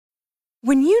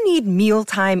When you need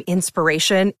mealtime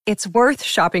inspiration, it's worth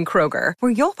shopping Kroger,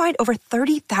 where you'll find over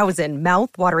 30,000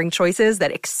 mouth-watering choices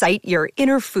that excite your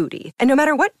inner foodie. And no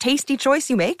matter what tasty choice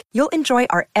you make, you'll enjoy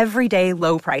our everyday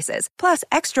low prices, plus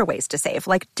extra ways to save,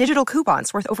 like digital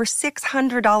coupons worth over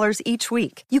 $600 each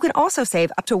week. You can also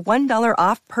save up to $1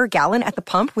 off per gallon at the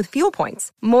pump with fuel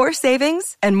points. More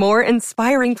savings and more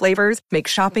inspiring flavors make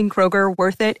shopping Kroger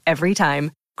worth it every time.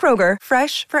 Kroger,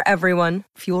 fresh for everyone.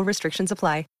 Fuel restrictions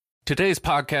apply. Today's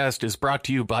podcast is brought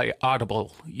to you by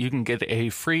Audible. You can get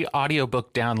a free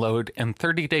audiobook download and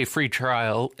 30-day free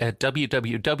trial at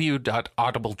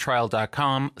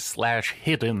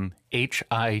www.audibletrial.com/hidden,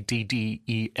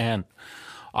 HIDDEN.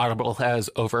 Audible has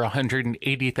over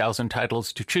 180,000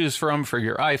 titles to choose from for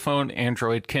your iPhone,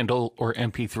 Android, Kindle, or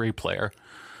MP3 player.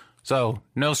 So,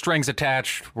 no strings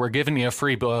attached. We're giving you a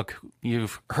free book.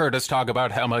 You've heard us talk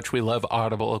about how much we love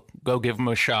Audible. Go give them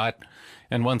a shot.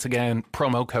 And once again,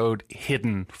 promo code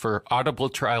HIDDEN for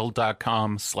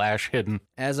audibletrial.com/hidden.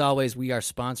 As always, we are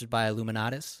sponsored by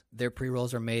Illuminatus. Their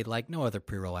pre-rolls are made like no other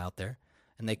pre-roll out there,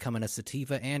 and they come in a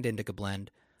sativa and indica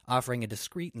blend, offering a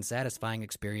discreet and satisfying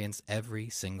experience every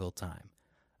single time.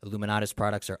 Illuminatus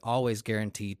products are always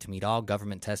guaranteed to meet all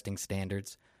government testing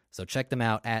standards, so check them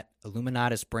out at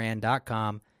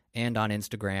illuminatusbrand.com and on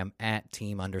Instagram at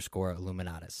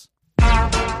 @team_Illuminatus.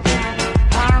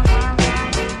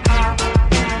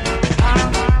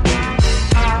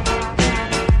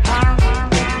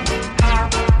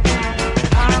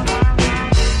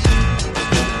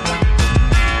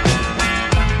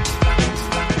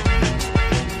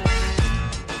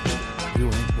 You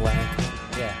ain't black.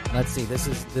 Yeah, let's see. This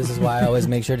is why I always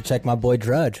make sure to check my boy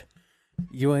Drudge.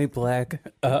 You ain't black.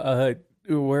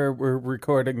 We're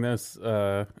recording this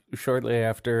shortly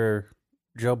after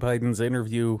Joe Biden's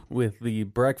interview with the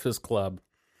Breakfast Club,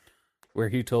 where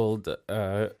he told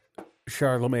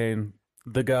Charlemagne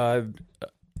the God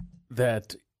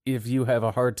that if you have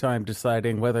a hard time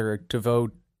deciding whether to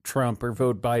vote Trump or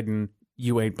vote Biden,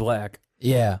 you ain't black.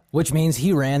 Yeah, which means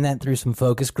he ran that through some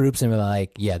focus groups and were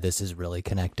like, yeah, this is really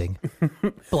connecting.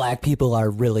 Black people are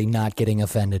really not getting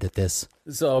offended at this.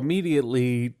 So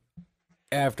immediately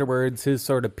afterwards, his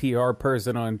sort of PR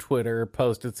person on Twitter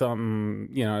posted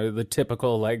something, the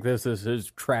typical, like, this is his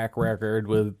track record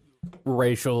with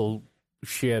racial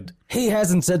shit. He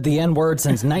hasn't said the N-word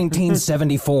since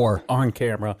 1974. On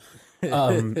camera.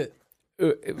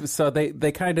 So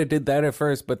they kind of did that at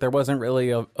first, but there wasn't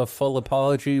really a full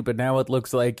apology. But now it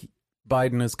looks like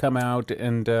Biden has come out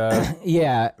and...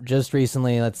 Yeah, just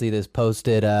recently, let's see, this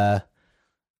posted... The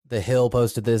Hill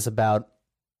posted this about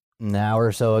an hour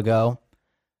or so ago.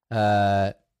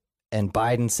 And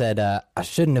Biden said, I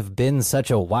shouldn't have been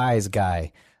such a wise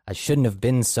guy. I shouldn't have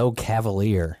been so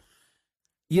cavalier.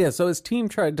 Yeah, so his team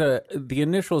tried to, the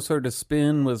initial sort of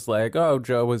spin was like, oh,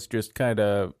 Joe was just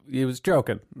he was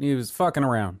joking. He was fucking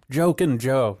around. Joking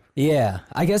Joe. Yeah,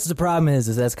 I guess the problem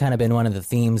is that's kind of been one of the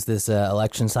themes this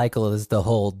election cycle is the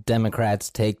whole Democrats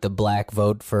take the black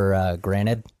vote for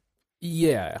granted.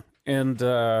 Yeah, and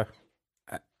I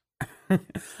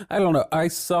don't know. I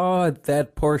saw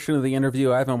that portion of the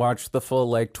interview. I haven't watched the full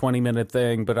 20-minute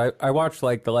thing, but I watched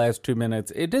the last 2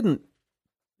 minutes. It didn't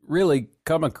really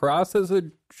come across as a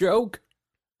joke.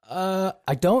 I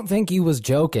don't think he was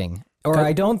joking, or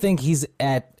I don't think he's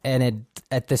at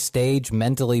the stage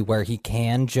mentally where he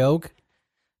can joke,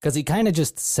 because he kind of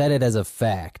just said it as a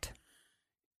fact.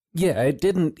 Yeah,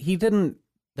 he didn't.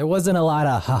 There wasn't a lot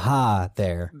of haha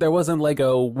there. There wasn't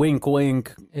a wink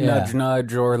wink, nudge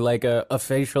nudge, or a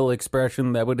facial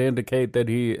expression that would indicate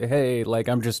that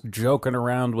I'm just joking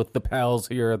around with the pals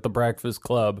here at the Breakfast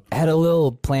Club. Had a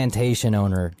little plantation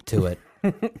owner to it.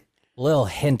 Little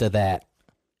hint of that.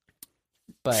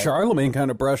 But Charlemagne kind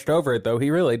of brushed over it, though.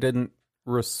 He really didn't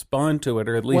respond to it,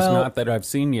 or at least not that I've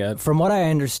seen yet. From what I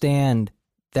understand,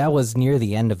 that was near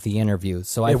the end of the interview.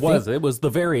 So it was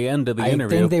the very end of the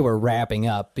interview. I think they were wrapping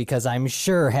up, because I'm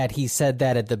sure had he said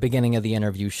that at the beginning of the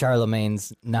interview,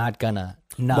 Charlemagne's not gonna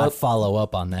follow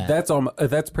up on that.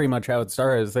 That's pretty much how it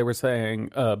started. They were saying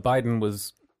Biden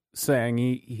was saying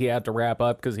he had to wrap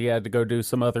up because he had to go do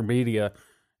some other media,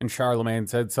 and Charlemagne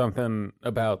said something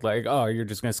about oh, you're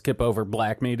just gonna skip over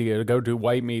black media to go do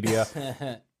white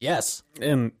media. Yes,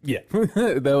 and yeah,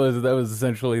 that was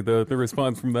essentially the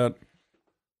response from that.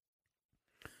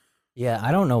 Yeah,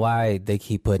 I don't know why they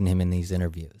keep putting him in these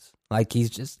interviews.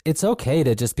 It's okay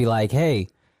to just be like, hey,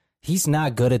 he's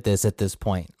not good at this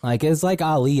point. It's like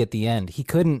Ali at the end. He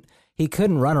couldn't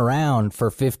run around for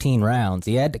 15 rounds.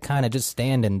 He had to kind of just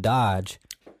stand and dodge.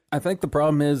 I think the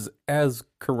problem is, as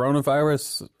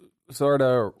coronavirus sort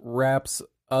of wraps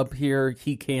up here,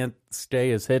 he can't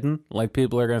stay as hidden. Like,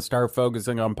 people are going to start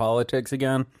focusing on politics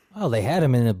again. Oh, they had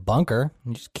him in a bunker.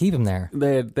 Just keep him there.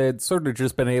 They'd sort of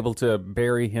just been able to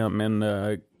bury him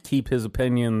and keep his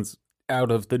opinions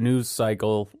out of the news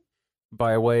cycle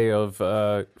by way of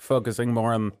focusing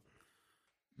more on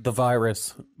the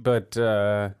virus. But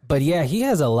yeah, he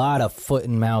has a lot of foot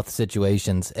and mouth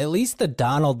situations. At least the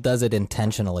Donald does it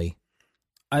intentionally.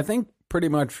 I think pretty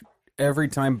much every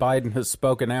time Biden has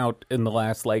spoken out in the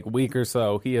last week or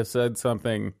so, he has said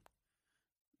something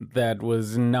that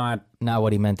was not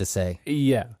what he meant to say.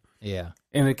 Yeah.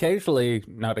 And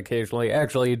not occasionally,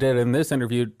 actually he did in this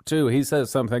interview too. He says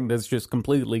something that's just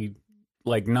completely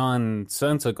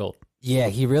nonsensical. Yeah,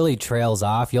 he really trails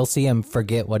off. You'll see him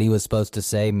forget what he was supposed to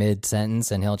say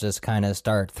mid-sentence, and he'll just kind of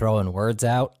start throwing words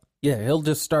out. Yeah, he'll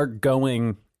just start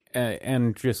going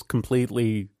and just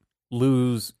completely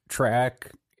lose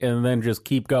track and then just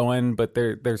keep going, but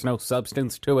there's no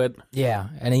substance to it. Yeah,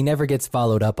 and he never gets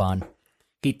followed up on.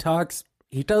 He does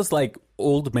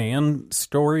old man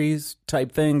stories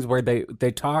type things where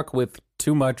they talk with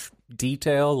too much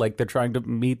detail, like they're trying to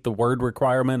meet the word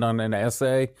requirement on an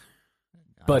essay.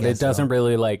 But it doesn't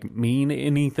really mean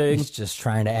anything. He's just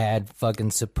trying to add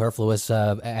fucking superfluous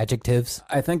adjectives.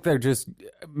 I think they're just,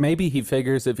 maybe he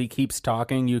figures if he keeps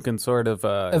talking, you can sort of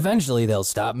eventually they'll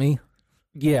stop me.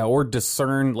 Yeah, or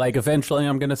discern, eventually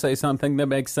I'm going to say something that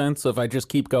makes sense. So if I just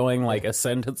keep going a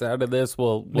sentence out of this,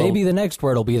 maybe the next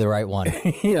word will be the right one.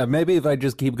 Yeah, maybe if I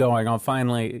just keep going, I'll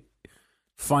finally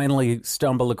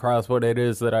stumble across what it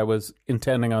is that I was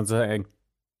intending on saying.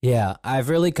 Yeah, I've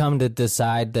really come to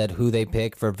decide that who they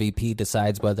pick for VP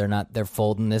decides whether or not they're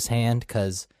folding this hand,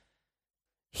 because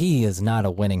he is not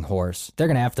a winning horse. They're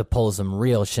going to have to pull some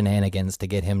real shenanigans to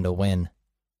get him to win.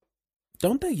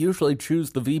 Don't they usually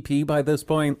choose the VP by this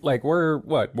point?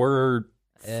 We're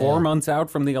 4 months out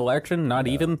from the election? Not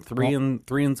even? Three and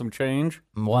some change?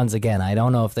 Once again, I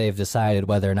don't know if they've decided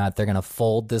whether or not they're going to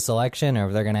fold this election or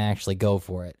if they're going to actually go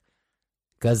for it.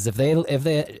 Because if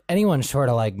anyone short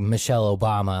of Michelle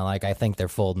Obama, I think they're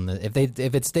folding. If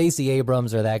it's Stacey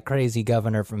Abrams or that crazy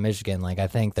governor from Michigan, I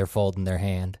think they're folding their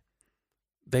hand.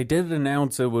 They did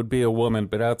announce it would be a woman,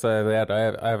 but outside of that,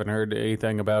 I haven't heard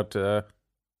anything about.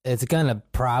 It's gonna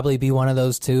probably be one of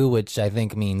those two, which I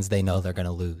think means they know they're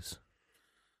gonna lose.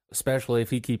 Especially if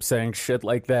he keeps saying shit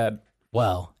like that.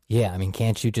 Well, yeah. I mean,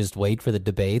 can't you just wait for the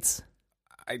debates?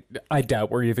 I doubt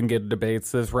we're even getting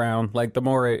debates this round. The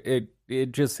more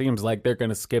it just seems like they're going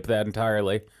to skip that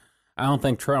entirely. I don't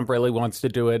think Trump really wants to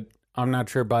do it. I'm not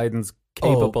sure Biden's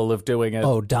capable of doing it.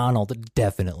 Oh, Donald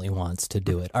definitely wants to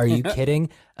do it. Are you kidding?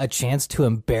 A chance to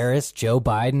embarrass Joe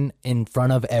Biden in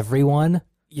front of everyone?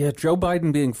 Yeah, Joe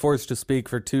Biden being forced to speak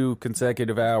for 2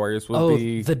 consecutive hours would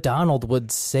be... the Donald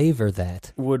would savor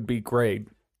that. Would be great.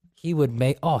 He would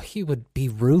be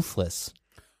ruthless.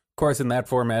 Of course, in that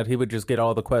format, he would just get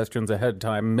all the questions ahead of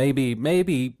time. Maybe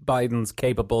Biden's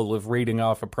capable of reading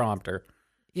off a prompter.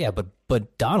 Yeah,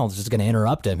 but Donald's just going to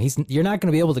interrupt him. You're not going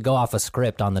to be able to go off a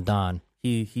script on the Don.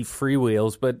 He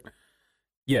freewheels, but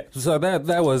yeah. So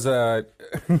that was that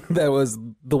was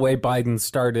the way Biden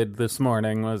started this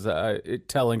morning, was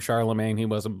telling Charlemagne he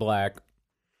wasn't black.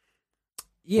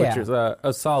 Yeah, which is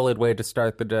a solid way to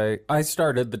start the day. I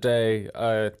started the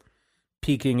day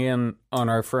peeking in on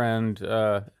our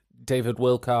friend David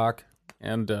Wilcock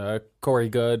and Corey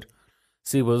Good,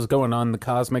 see what was going on in the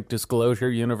Cosmic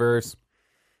Disclosure universe.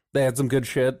 They had some good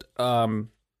shit.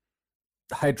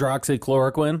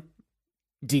 Hydroxychloroquine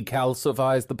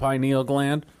decalcifies the pineal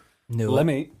gland. Knew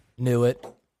it.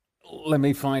 Let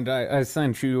me find. I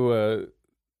sent you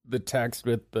the text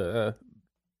with the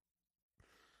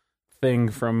thing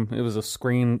from. It was a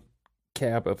screen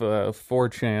cap of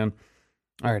 4chan.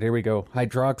 All right, here we go.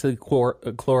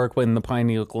 Hydroxychloroquine in the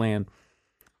pineal gland.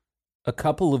 A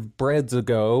couple of breads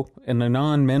ago, an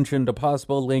anon mentioned a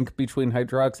possible link between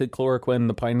hydroxychloroquine and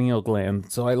the pineal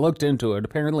gland, so I looked into it.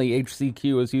 Apparently,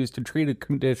 HCQ is used to treat a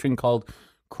condition called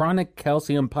chronic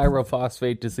calcium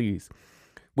pyrophosphate disease,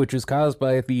 which is caused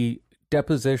by the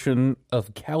deposition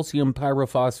of calcium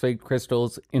pyrophosphate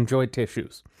crystals in joint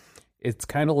tissues. It's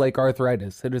kind of like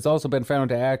arthritis. It has also been found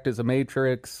to act as a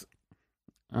matrix...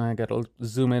 I gotta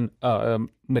zoom in.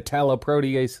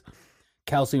 Metalloprotease,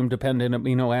 calcium-dependent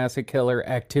amino acid killer,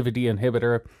 activity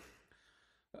inhibitor.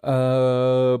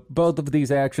 Both of these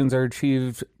actions are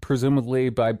achieved presumably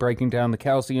by breaking down the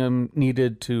calcium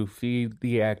needed to feed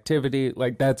the activity.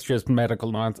 That's just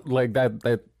medical nonsense.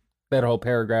 That whole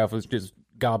paragraph was just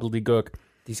gobbledygook.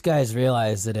 These guys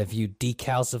realize that if you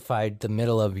decalcified the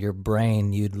middle of your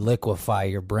brain, you'd liquefy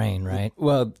your brain, right?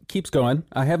 Well, keeps going.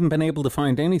 I haven't been able to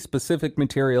find any specific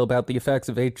material about the effects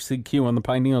of HCQ on the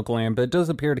pineal gland, but it does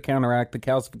appear to counteract the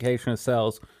calcification of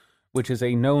cells, which is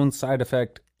a known side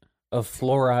effect of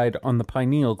fluoride on the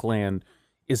pineal gland.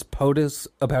 Is POTUS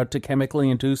about to chemically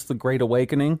induce the Great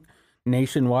Awakening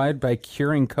nationwide by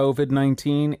curing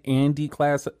COVID-19 and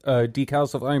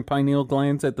decalcifying pineal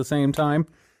glands at the same time?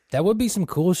 That would be some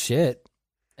cool shit.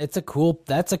 That's a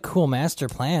cool master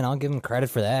plan. I'll give him credit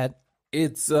for that.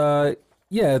 It's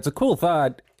it's a cool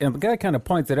thought, and the guy kind of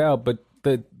points it out, but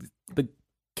the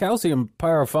calcium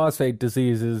pyrophosphate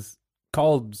disease is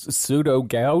called pseudo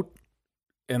gout,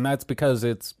 and that's because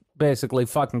it's basically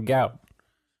fucking gout.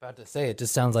 About to say, it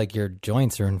just sounds like your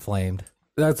joints are inflamed.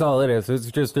 That's all it is. It's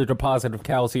just a deposit of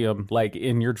calcium, like,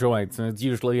 in your joints, and it's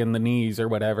usually in the knees or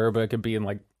whatever, but it could be in,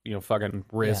 like, fucking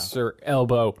wrists or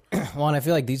elbow. Well, and I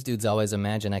feel like these dudes always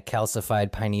imagine a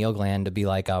calcified pineal gland to be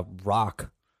like a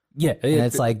rock. Yeah. And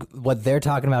it's like, what they're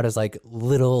talking about is like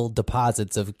little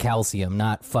deposits of calcium,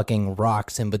 not fucking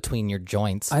rocks in between your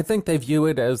joints. I think they view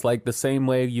it as like the same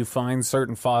way you find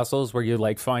certain fossils where you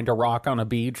like find a rock on a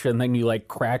beach and then you like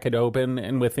crack it open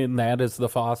and within that is the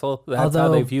fossil. That's how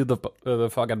they view the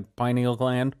fucking pineal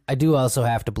gland. I do also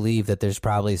have to believe that there's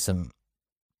probably some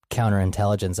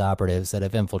counterintelligence operatives that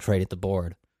have infiltrated the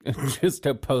board. Just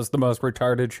to post the most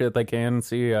retarded shit they can and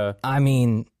see. I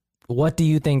mean, what do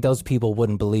you think those people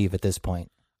wouldn't believe at this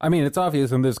point? I mean, it's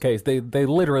obvious in this case. They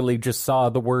literally just saw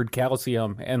the word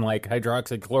calcium and like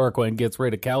hydroxychloroquine gets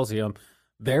rid of calcium.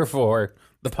 Therefore,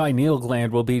 the pineal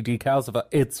gland will be decalcified.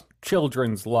 It's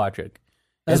children's logic.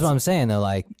 That's what I'm saying though.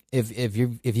 Like, if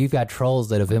you've got trolls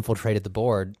that have infiltrated the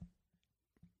board,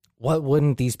 what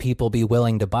wouldn't these people be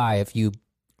willing to buy if you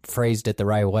phrased it the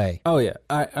right way? Oh yeah,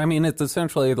 I mean, it's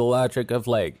essentially the logic of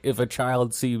like if a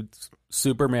child sees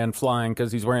Superman flying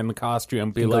because he's wearing the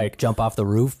costume, be like, jump off the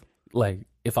roof. Like,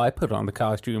 if I put on the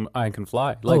costume, I can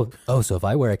fly. Like, so if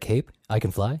I wear a cape, I can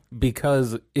fly?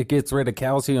 Because it gets rid of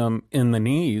calcium in the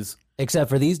knees. Except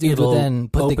for these dudes would then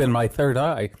open my third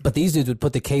eye. But these dudes would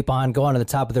put the cape on, go onto the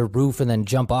top of their roof, and then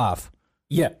jump off.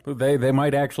 Yeah, they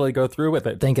might actually go through with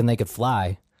it. Thinking they could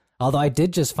fly. Although I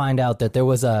did just find out that there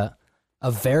was a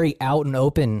very out and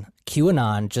open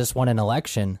QAnon just won an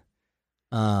election.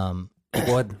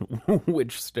 What?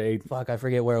 Which state? Fuck, I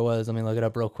forget where it was. Let me look it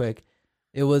up real quick.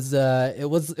 It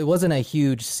wasn't a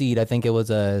huge seat. I think it was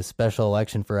a special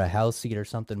election for a House seat or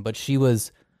something. But she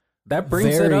was. That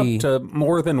brings it up to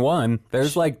more than one.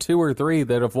 There's like 2 or 3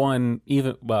 that have won,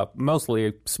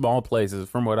 mostly small places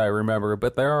from what I remember.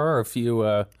 But there are a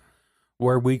few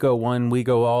where we go one, we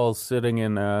go all sitting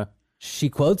in. She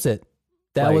quotes it.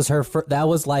 That was her. That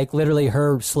was like literally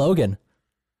her slogan.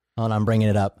 Oh, and I'm bringing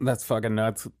it up. That's fucking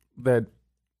nuts. That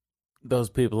those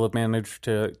people have managed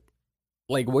to,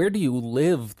 like, where do you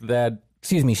live that...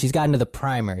 Excuse me, she's gotten to the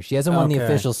primary. She hasn't won the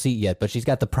official seat yet, but she's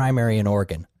got the primary in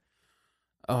Oregon.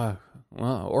 Well,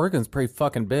 Oregon's pretty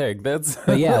fucking big. That's...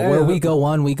 But yeah, where we go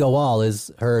one, we go all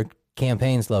is her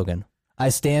campaign slogan. I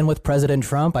stand with President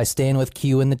Trump. I stand with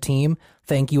Q and the team.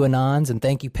 Thank you, Anons, and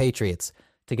thank you, Patriots.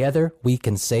 Together, we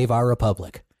can save our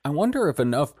republic. I wonder if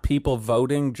enough people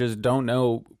voting just don't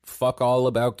know fuck all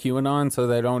about QAnon, so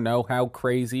they don't know how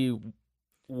crazy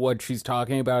what she's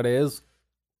talking about is.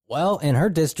 Well, in her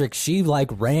district, she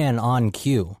ran on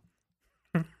Q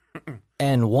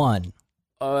and won.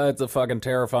 Oh, that's a fucking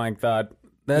terrifying thought.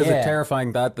 That is a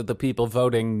terrifying thought that the people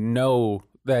voting know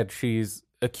that she's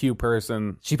a Q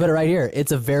person. She put it right here.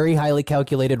 It's a very highly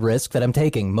calculated risk that I'm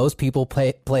taking. Most people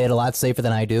play it a lot safer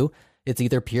than I do. It's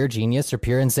either pure genius or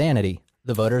pure insanity.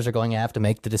 The voters are going to have to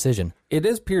make the decision. It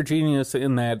is pure genius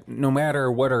in that no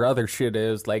matter what her other shit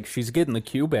is, like, she's getting the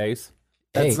Q base.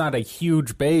 That's not a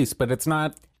huge base, but it's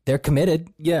not... They're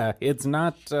committed. Yeah, it's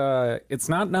not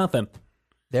nothing.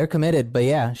 They're committed, but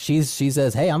yeah, she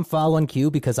says, hey, I'm following Q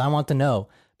because I want to know.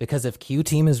 Because if Q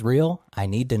team is real, I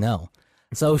need to know.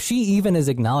 So she even is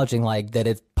acknowledging, like, that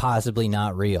it's possibly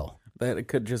not real. That it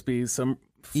could just be some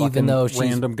fucking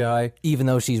random guy. Even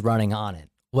though she's running on it.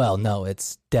 Well, no,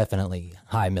 it's definitely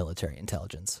high military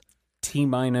intelligence.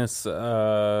 T-minus,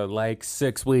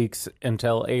 6 weeks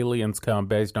until aliens come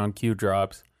based on Q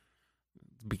drops.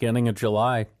 Beginning of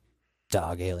July.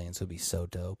 Dog, aliens would be so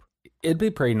dope. It'd be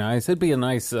pretty nice. It'd be a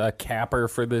nice capper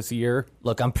for this year.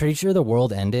 Look, I'm pretty sure the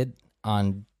world ended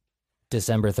on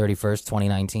December 31st,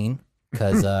 2019.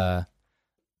 Because I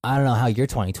don't know how your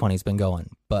 2020's been going,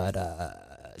 but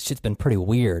shit's been pretty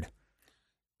weird.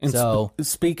 And so,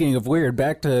 speaking of weird,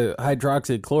 back to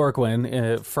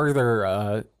hydroxychloroquine,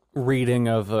 further reading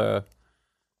of the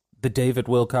David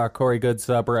Wilcock, Corey Good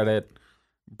subreddit.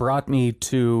 brought me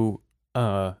to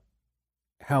how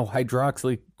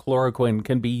hydroxychloroquine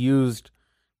can be used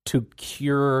to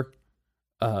cure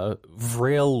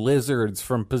Vril lizards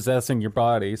from possessing your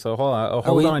body. So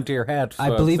hold on to your hat, I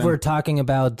folks, believe and- we're talking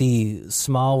about the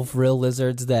small vril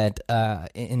lizards that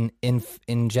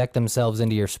inject themselves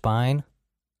into your spine.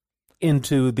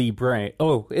 into the brain.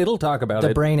 Oh, it'll talk about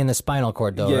The it. brain and the spinal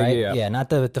cord, though, Yeah, right? yeah. Not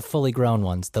the fully grown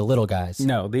ones, the little guys.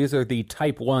 No, these are the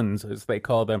type 1s, as they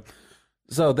call them.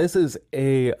 So this is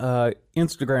a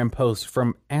Instagram post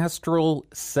from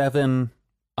Astral7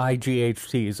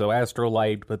 IGHT, so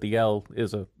Astralight, but the L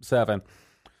is a 7.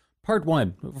 Part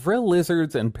 1. Vril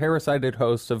lizards and parasited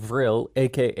hosts of Vril,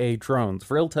 aka drones.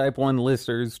 Vril type 1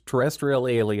 lizards, terrestrial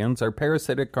aliens, are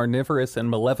parasitic, carnivorous, and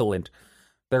malevolent.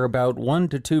 They're about 1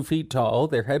 to 2 feet tall,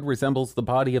 their head resembles the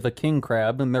body of a king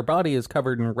crab, and their body is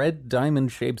covered in red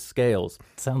diamond-shaped scales.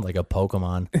 Sounds like a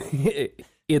Pokemon.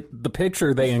 The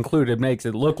picture they included makes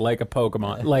it look like a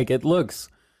Pokemon. Like, it looks...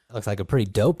 Looks like a pretty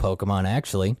dope Pokemon,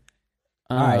 actually.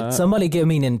 All right, somebody give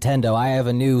me Nintendo. I have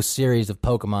a new series of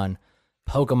Pokemon.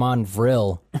 Pokemon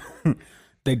Vril.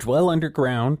 They dwell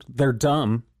underground, they're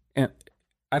dumb, and...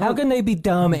 How can they be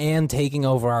dumb and taking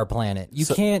over our planet? You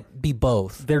can't be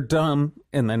both. They're dumb,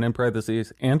 and then in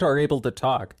parentheses, and are able to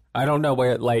talk. I don't know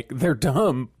where, like, they're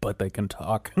dumb, but they can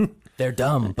talk. They're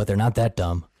dumb, but they're not that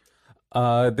dumb.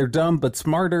 They're dumb, but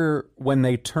smarter when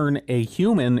they turn a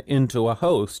human into a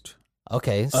host,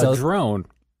 Okay, a drone.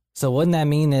 so wouldn't that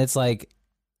mean that it's like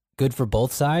good for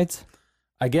both sides?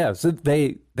 I guess.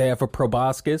 They have a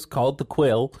proboscis called the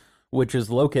quill, which is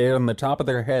located on the top of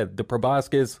their head. The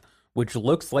proboscis, which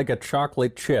looks like a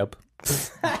chocolate chip.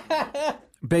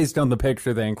 Based on the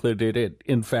picture they included, it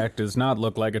in fact does not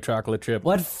look like a chocolate chip.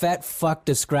 What fat fuck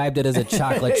described it as a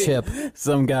chocolate chip?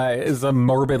 Some guy is a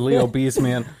morbidly obese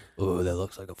man. Ooh, that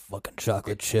looks like a fucking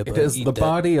chocolate chip. It is the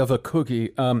body of a cookie.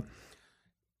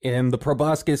 And the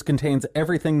proboscis contains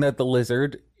everything that the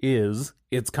lizard is,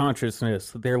 its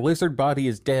consciousness. Their lizard body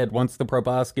is dead once the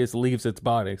proboscis leaves its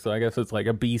body. So I guess it's like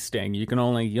a bee sting. You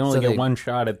only get one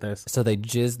shot at this. So they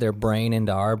jizz their brain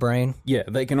into our brain? Yeah,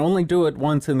 they can only do it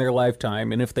once in their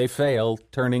lifetime, and if they fail,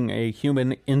 turning a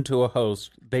human into a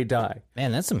host, they die.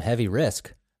 Man, that's some heavy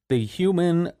risk. The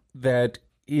human that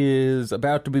is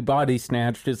about to be body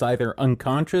snatched is either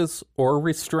unconscious or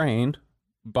restrained.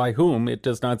 By whom, it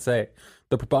does not say.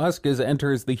 The proboscis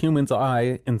enters the human's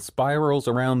eye and spirals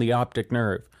around the optic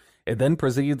nerve. It then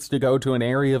proceeds to go to an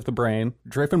area of the brain,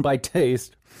 driven by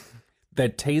taste,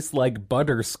 that tastes like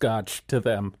butterscotch to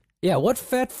them. Yeah, what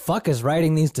fat fuck is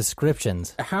writing these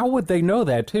descriptions? How would they know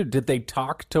that, too? Did they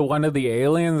talk to one of the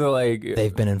aliens? Like,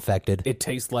 They've been infected. it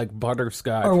tastes like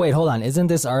butterscotch. Or wait, hold on. Isn't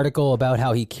this article about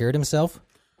how he cured himself?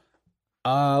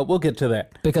 We'll get to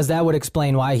that. Because that would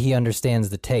explain why he understands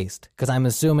the taste. Because I'm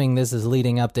assuming this is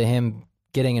leading up to him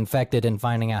getting infected and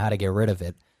finding out how to get rid of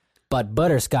it. But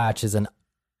butterscotch is an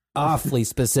awfully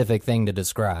specific thing to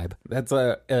describe. That's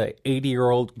a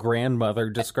 80-year-old grandmother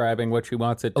describing what she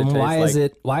wants it to taste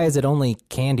like. Why is it only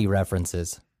candy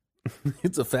references?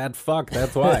 It's a fat fuck,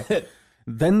 that's why.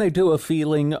 Then they do a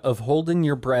feeling of holding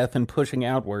your breath and pushing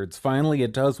outwards. Finally,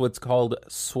 it does what's called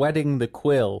sweating the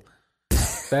quill.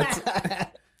 That's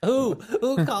Who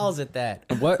calls it that?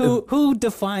 What- Who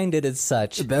defined it as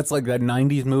such? that's like that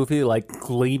 90s movie, like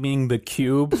Gleaming the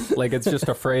Cube. Like, it's just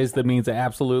a phrase that means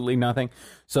absolutely nothing.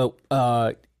 So,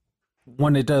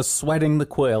 when it does sweating the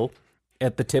quill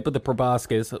at the tip of the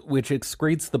proboscis, which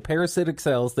excretes the parasitic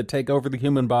cells that take over the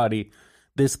human body,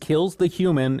 this kills the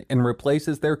human and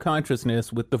replaces their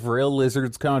consciousness with the Vril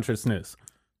lizard's consciousness.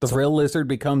 The Vril lizard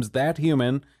becomes that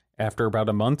human after about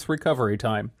a month's recovery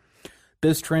time.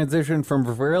 This transition from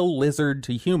Vril lizard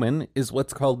to human is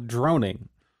what's called droning.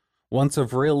 Once a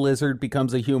Vril lizard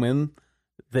becomes a human,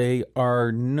 they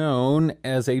are known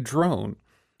as a drone,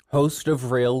 host of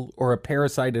Vril, or a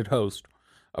parasited host.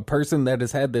 A person that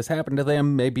has had this happen to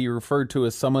them may be referred to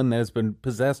as someone that has been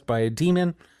possessed by a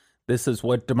demon. This is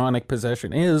what demonic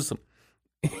possession is.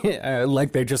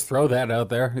 Like they just throw that out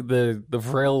there. The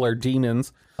Vril are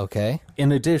demons. Okay.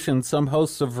 In addition, some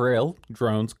hosts of Vril,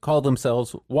 drones, call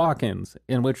themselves walk-ins,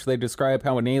 in which they describe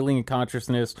how an alien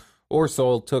consciousness or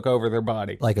soul took over their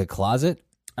body. Like a closet?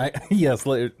 Yes,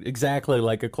 exactly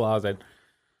like a closet.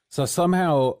 So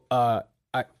somehow,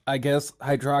 I guess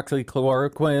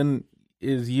hydroxychloroquine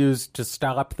is used to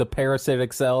stop the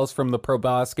parasitic cells from the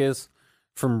proboscis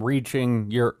from reaching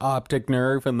your optic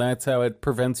nerve, and that's how it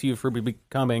prevents you from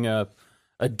becoming a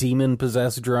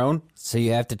demon-possessed drone. So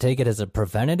you have to take it as a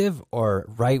preventative or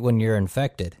right when you're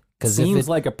infected? Because Seems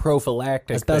like a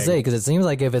prophylactic I was about to say, thing. because it seems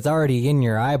like if it's already in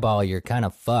your eyeball, you're kind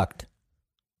of fucked.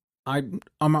 I'm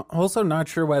also not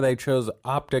sure why they chose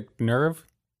optic nerve.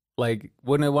 Like,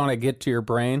 wouldn't it want to get to your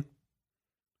brain?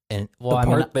 And The well, I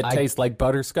part mean, that tastes like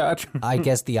butterscotch? I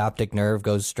guess the optic nerve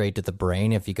goes straight to the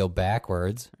brain if you go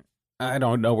backwards. I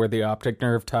don't know where the optic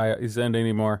nerve ties in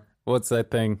anymore. What's that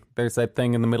thing? There's that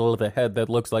thing in the middle of the head that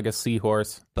looks like a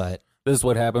seahorse. But This is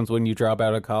what happens when you drop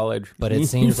out of college. But it You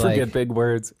seems forget like- big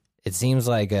words. it seems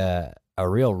like a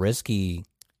real risky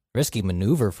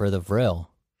maneuver for the Vril.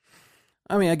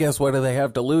 I mean, I guess what do they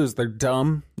have to lose? They're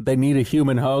dumb. They need a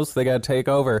human host. They got to take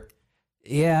over.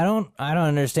 Yeah, I don't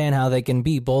understand how they can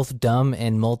be both dumb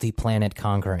and multi-planet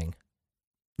conquering.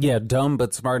 Yeah, dumb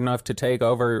but smart enough to take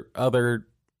over other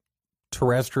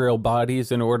terrestrial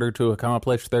bodies in order to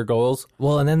accomplish their goals.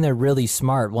 Well, and then they're really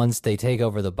smart once they take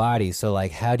over the body. So,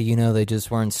 like, how do you know they just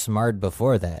weren't smart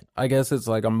before that? I guess it's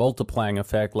like a multiplying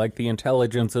effect, like the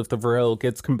intelligence of the Vril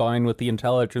gets combined with the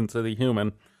intelligence of the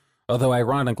human. Although,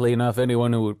 ironically enough,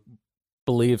 anyone who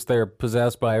believes they're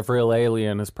possessed by a Vril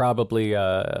alien is probably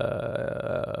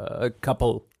a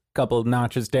couple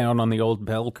notches down on the old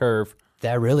bell curve.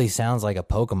 That really sounds like a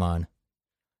Pokemon.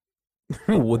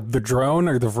 With the drone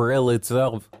or the Vril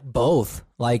itself? Both.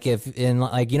 Like, if in,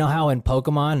 like, you know how in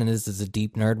Pokemon, and this is a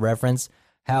deep nerd reference,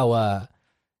 how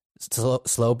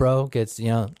Slowbro gets,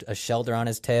 a shelter on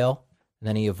his tail, and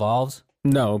then he evolves?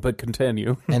 No, but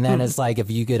continue. And then it's like if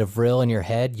you get a Vril in your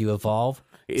head, you evolve.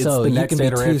 It's so the you next can be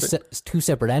iteration. two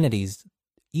separate entities,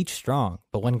 each strong,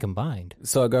 but when combined.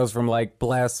 So it goes from like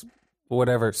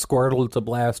Squirtle to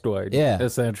Blastoise. Yeah.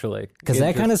 Essentially. Because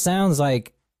that kind of sounds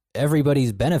like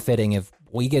everybody's benefiting if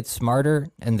we get smarter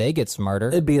and they get smarter.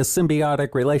 It'd be a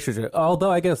symbiotic relationship.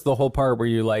 Although I guess the whole part where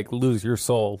you like lose your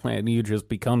soul and you just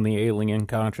become the alien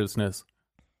consciousness.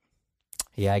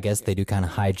 Yeah, I guess they do kind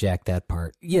of hijack that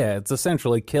part. Yeah, it's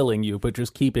essentially killing you, but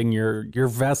just keeping your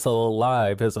vessel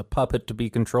alive as a puppet to be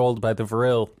controlled by the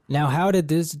Vril. Now, how did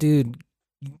this dude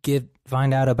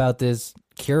find out about this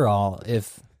cure-all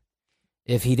if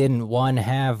he didn't, one,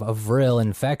 have a Vril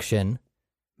infection?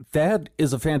 That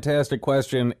is a fantastic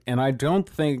question, and I don't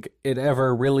think it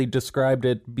ever really described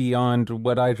it beyond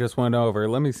what I just went over.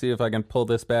 Let me see if I can pull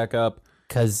this back up.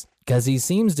 Because he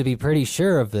seems to be pretty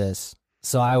sure of this.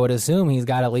 So I would assume he's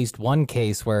got at least one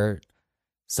case where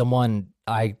someone,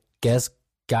 I guess,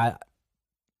 got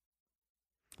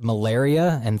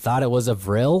malaria and thought it was a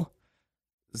Vril.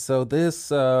 So this,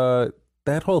 that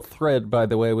whole thread, by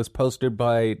the way, was posted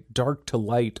by Dark to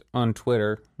Light on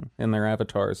Twitter, and their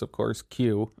avatars, of course,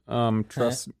 Q.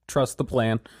 Trust the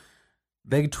plan.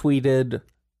 They tweeted,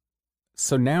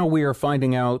 so now we are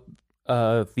finding out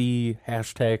the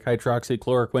hashtag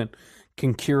hydroxychloroquine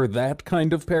can cure that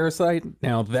kind of parasite.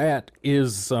 Now that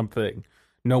is something.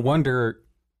 No wonder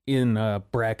in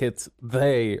brackets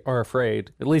they are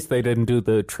afraid. At least they didn't do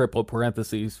the triple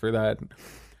parentheses for that.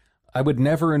 I would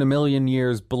never in a million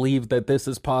years believe that this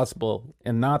is possible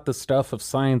and not the stuff of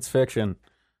science fiction,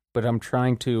 but I'm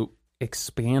trying to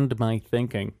expand my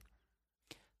thinking.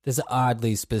 There's an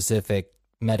oddly specific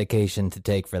medication to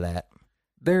take for that.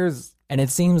 And it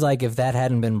seems like if that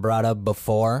hadn't been brought up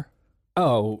before.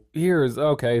 Oh,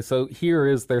 so here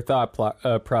is their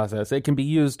thought process. It can be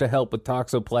used to help with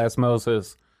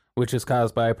toxoplasmosis, which is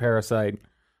caused by a parasite.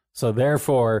 So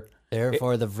therefore,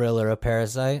 the Vril are a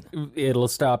parasite? It'll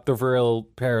stop the Vril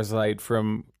parasite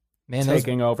from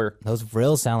taking over. Those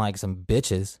Vril sound like some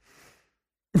bitches.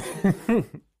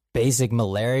 Basic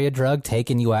malaria drug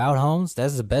taking you out, Holmes?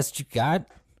 That's the best you got?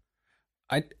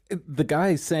 The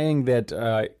guy saying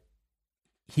that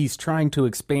he's trying to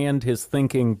expand his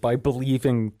thinking by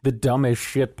believing the dumbest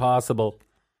shit possible.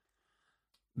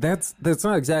 That's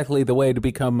not exactly the way to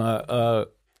become a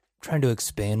trying to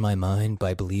expand my mind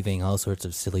by believing all sorts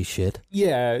of silly shit.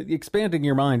 Yeah, expanding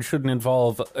your mind shouldn't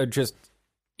involve just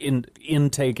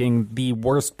intaking the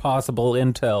worst possible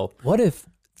intel. What if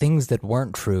things that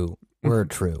weren't true were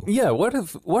true? Yeah, what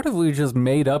if we just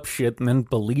made up shit and then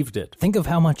believed it? Think of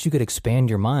how much you could expand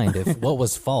your mind if what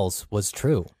was false was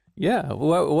true. Yeah,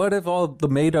 what if all the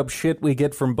made up shit we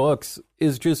get from books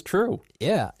is just true?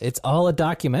 Yeah, it's all a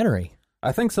documentary.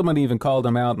 I think someone even called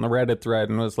him out in the Reddit thread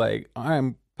and was like,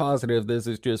 I'm positive this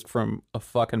is just from a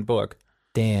fucking book.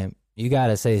 Damn, you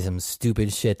gotta say some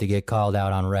stupid shit to get called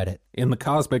out on Reddit. In the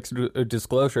Cosmic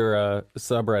Disclosure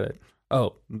subreddit.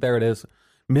 Oh, there it is.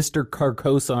 Mr.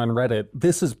 Carcosa on Reddit.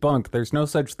 This is bunk. There's no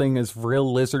such thing as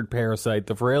Vril lizard parasite.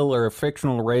 The Vril are a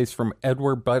fictional race from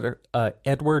Edward Butler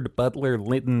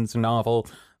Lytton's novel,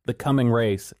 The Coming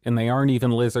Race, and they aren't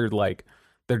even lizard-like.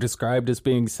 They're described as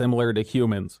being similar to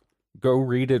humans. Go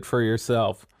read it for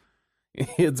yourself.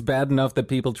 It's bad enough that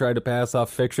people try to pass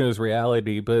off fiction as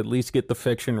reality, but at least get the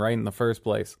fiction right in the first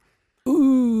place.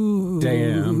 Ooh.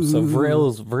 Damn. So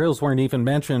Vrills weren't even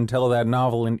mentioned until that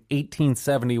novel in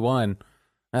 1871.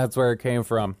 That's where it came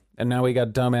from. And now we got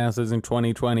dumbasses in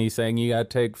 2020 saying you got to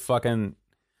take fucking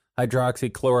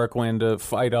hydroxychloroquine to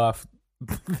fight off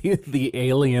the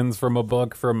aliens from a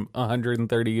book from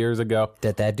 130 years ago.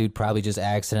 That dude probably just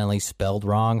accidentally spelled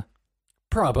wrong.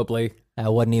 Probably.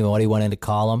 That wasn't even what he wanted to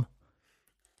call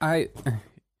him.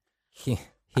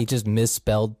 He just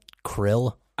misspelled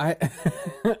krill.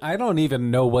 I don't even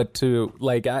know what to,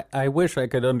 like, I wish I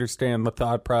could understand the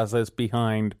thought process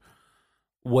behind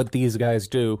what these guys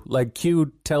do. Like,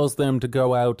 Q tells them to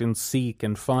go out and seek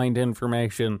and find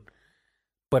information,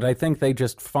 but I think they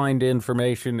just find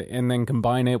information and then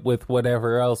combine it with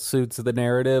whatever else suits the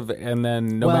narrative, and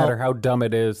then no matter how dumb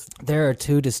it is. There are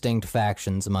two distinct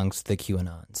factions amongst the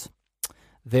QAnons.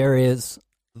 There is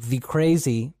the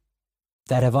crazy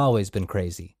that have always been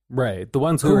crazy. Right. The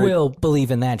ones who will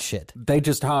believe in that shit. They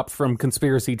just hop from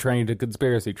conspiracy train to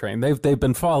conspiracy train. They've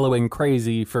been following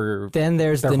crazy for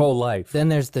their whole life. Then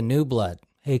there's the new blood,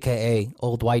 a.k.a.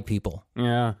 old white people.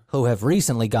 Yeah. Who have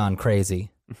recently gone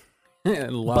crazy.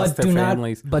 And lost their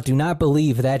families. But do not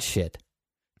believe that shit.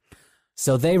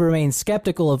 So they remain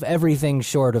skeptical of everything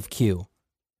short of Q.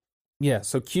 Yeah,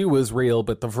 so Q is real,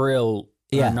 but the Vril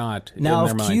are not. Now, in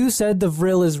their if mind. Q said the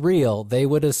Vril is real, they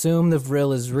would assume the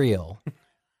Vril is real.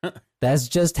 That's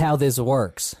just how this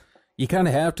works. You kind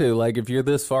of have to, like, if you're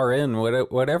this far in,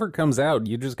 whatever comes out,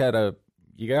 you just gotta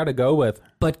go with.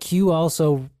 But Q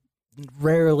also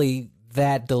rarely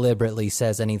that deliberately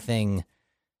says anything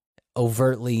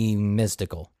overtly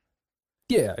mystical.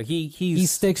 Yeah, he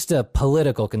sticks to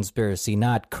political conspiracy,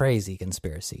 not crazy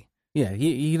conspiracy. Yeah,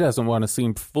 he doesn't want to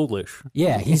seem foolish.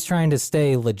 Yeah, he's trying to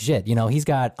stay legit. You know, he's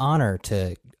got honor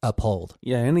to uphold.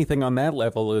 Yeah, anything on that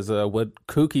level is what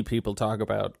kooky people talk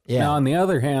about. Yeah. Now, on the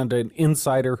other hand, an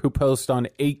insider who posts on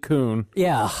 8kun.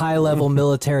 Yeah, high-level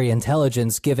military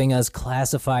intelligence giving us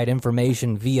classified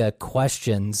information via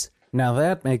questions. Now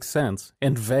that makes sense.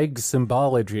 And vague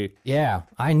symbology. Yeah,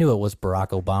 I knew it was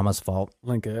Barack Obama's fault.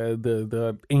 Like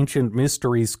the ancient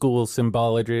mystery school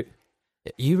symbology.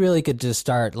 You really could just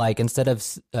start, like, instead of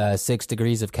 6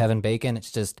 degrees of Kevin Bacon,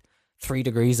 it's just 3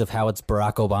 degrees of how it's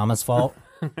Barack Obama's fault.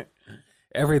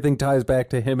 Everything ties back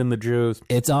to him and the Jews.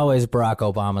 It's always Barack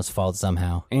Obama's fault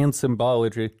somehow. And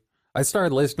symbology. I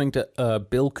started listening to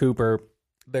Bill Cooper.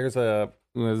 There's an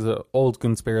old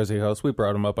conspiracy host. We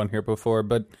brought him up on here before,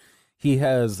 but he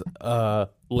has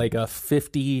like a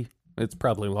 50, it's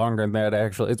probably longer than that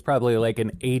actually. It's probably like an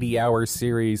 80-hour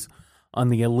series on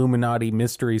the Illuminati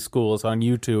mystery schools on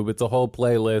YouTube. It's a whole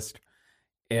playlist,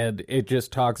 and it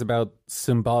just talks about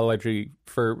symbology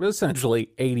for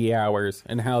essentially 80 hours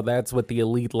and how that's what the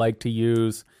elite like to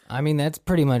use. I mean, that's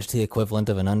pretty much the equivalent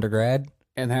of an undergrad.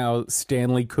 And how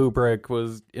Stanley Kubrick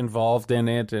was involved in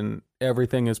it, and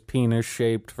everything is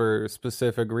penis-shaped for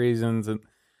specific reasons. And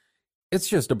it's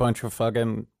just a bunch of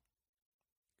fucking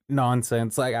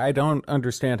nonsense. Like, I don't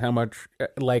understand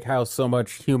how so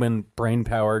much human brain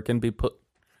power can be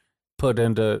put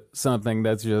into something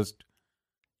that's just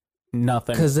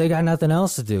nothing. Because they got nothing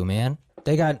else to do, man.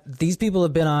 These people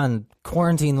have been on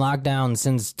quarantine lockdown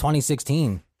since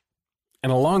 2016.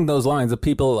 And along those lines of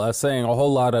people saying a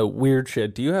whole lot of weird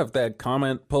shit, do you have that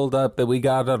comment pulled up that we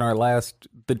got on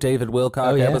the David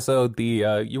Wilcock episode?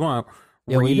 You want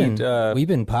to read? We've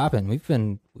been popping. We've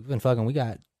been fucking. We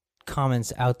got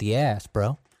comments out the ass,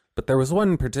 bro. But there was one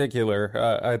in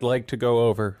particular I'd like to go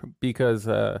over because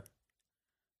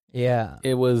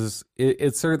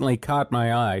it certainly caught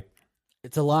my eye.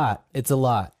 It's a lot.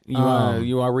 You want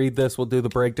to read this? We'll do the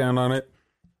breakdown on it.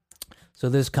 So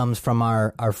this comes from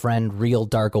our friend Real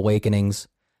Dark Awakenings,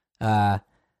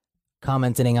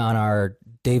 commenting on our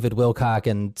David Wilcock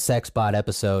and Sexbot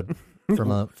episode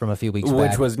from a few weeks back.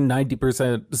 Which was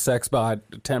 90% Sexbot,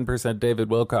 10% David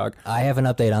Wilcock. I have an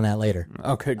update on that later.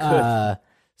 Okay, good.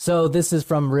 So this is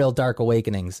from Real Dark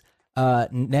Awakenings.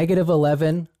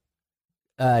 -11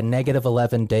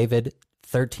 David,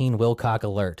 13 Wilcock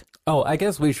alert. Oh, I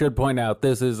guess we should point out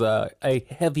this is a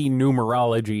heavy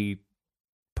numerology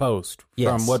post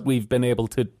from what we've been able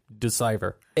to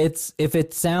decipher. If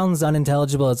it sounds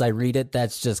unintelligible as I read it,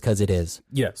 that's just because it is.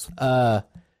 Yes.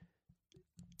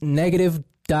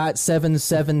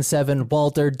 -.777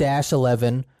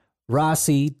 Walter-11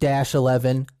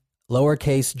 Rossi-11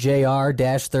 lowercase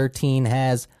jr-13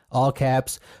 has all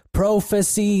caps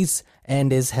prophecies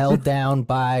and is held down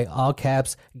by all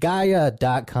caps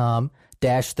Gaia.com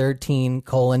 -13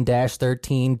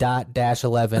 :13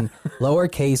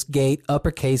 lowercase gate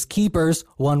uppercase keepers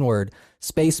one word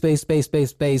space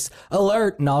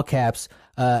alert in all caps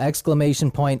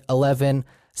 !11 !11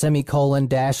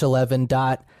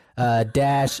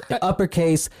 dash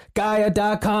uppercase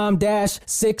Gaia.com dash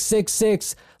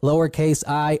 666 lowercase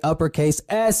I uppercase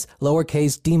S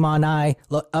lowercase demon I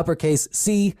uppercase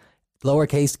C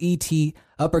lowercase ET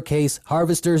uppercase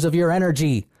harvesters of your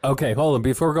energy. Okay, hold on.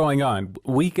 Before going on,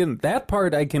 that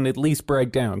part I can at least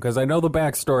break down because I know the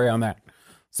backstory on that.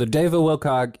 So David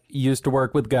Wilcock used to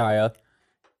work with Gaia.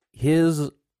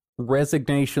 His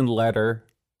resignation letter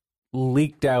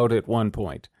leaked out at one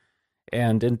point.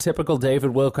 And in typical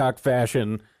David Wilcock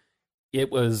fashion,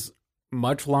 it was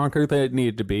much longer than it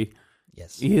needed to be.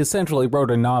 Yes. He essentially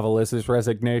wrote a novel as his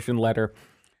resignation letter.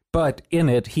 But in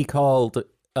it, he called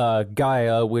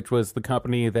Gaia, which was the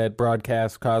company that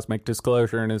broadcast Cosmic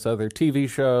Disclosure and his other TV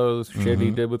shows, shit he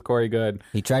did with Corey Goode.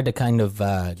 He tried to kind of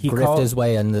grift his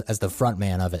way as the front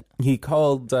man of it. He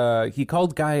called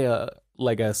Gaia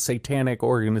like a satanic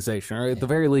organization, or at the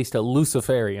very least a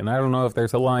Luciferian. I don't know if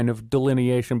there's a line of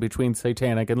delineation between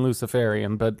satanic and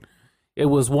Luciferian, but it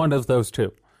was one of those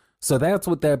two. So that's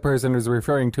what that person is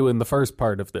referring to in the first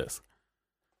part of this.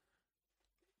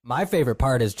 My favorite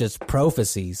part is just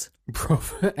prophecies.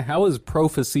 How is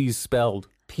prophecies spelled?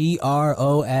 Profecies.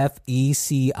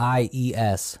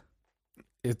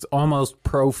 It's almost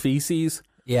prophecies.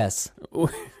 Yes.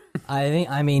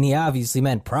 I mean, he obviously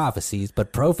meant prophecies,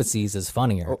 but prophecies is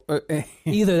funnier.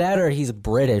 Either that or he's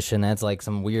British, and that's like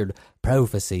some weird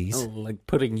prophecies. Like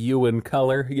putting you in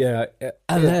color. Yeah.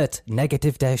 Alert,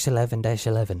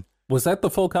 -11-11. Was that the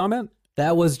full comment?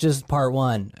 That was just part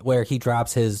one, where he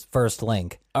drops his first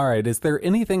link. All right, is there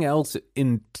anything else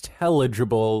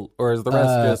intelligible, or is the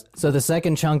rest just... So the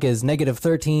second chunk is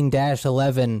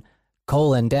 -13-11:11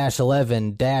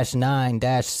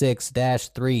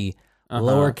 -9-6-3,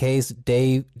 lowercase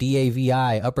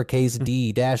DAVI, uppercase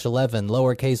D-11,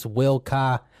 lowercase Will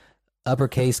Ka,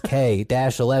 uppercase K,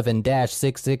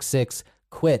 -11-666,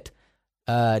 quit,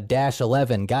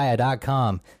 -11,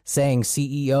 Gaia.com, saying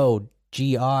CEO,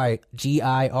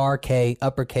 GIRK,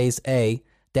 uppercase A,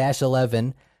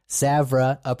 -11,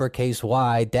 Savra, uppercase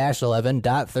Y,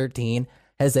 -11.13,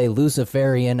 has a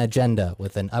Luciferian agenda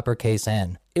with an uppercase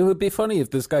N. It would be funny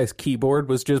if this guy's keyboard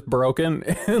was just broken,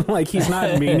 like he's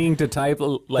not meaning to type.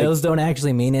 Like those don't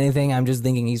actually mean anything. I'm just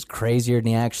thinking he's crazier than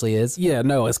he actually is. Yeah,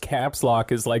 no, his caps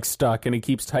lock is like stuck, and he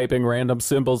keeps typing random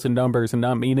symbols and numbers and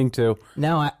not meaning to.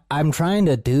 Now I'm trying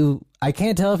to do. I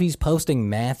can't tell if he's posting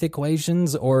math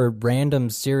equations or random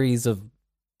series of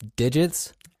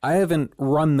digits. I haven't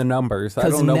run the numbers. I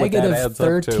don't know what that adds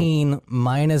up to. -13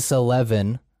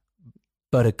 -11,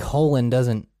 but a colon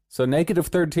doesn't. So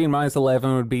 -13 minus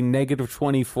 11 would be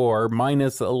 -24.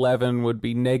 Minus 11 would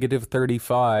be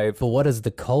 -35. But what is the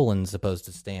colon supposed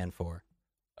to stand for?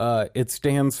 It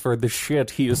stands for the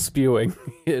shit he is spewing.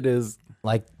 It is...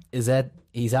 Like, is that...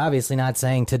 He's obviously not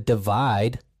saying to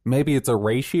divide. Maybe it's a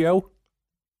ratio?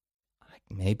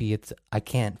 Maybe it's... I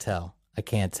can't tell.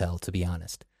 To be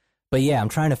honest. But yeah, I'm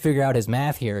trying to figure out his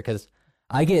math here, because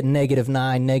I get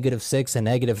 -9, -6, and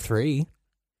 -3.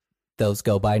 Those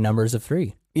go by numbers of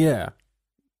 3. Yeah.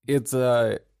 It's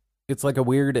like a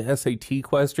weird SAT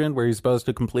question where you're supposed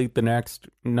to complete the next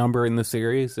number in the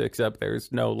series, except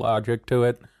there's no logic to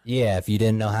it. Yeah, if you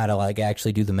didn't know how to like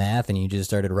actually do the math and you just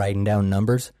started writing down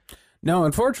numbers. No,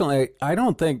 unfortunately, I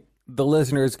don't think the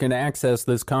listeners can access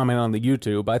this comment on the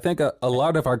YouTube. I think a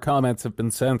lot of our comments have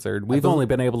been censored. We've only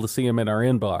been able to see them in our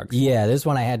inbox. Yeah, this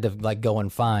one I had to like go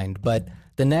and find. But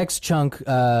the next chunk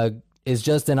is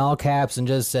just in all caps and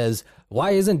just says,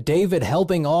 "Why isn't David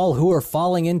helping all who are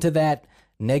falling into that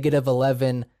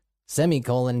 -11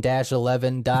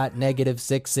 /11 dot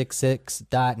 -666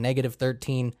 dot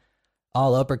 -13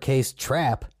 all uppercase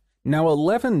trap?" Now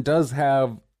 11 does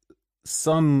have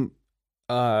some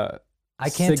I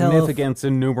can't significance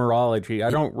in numerology. I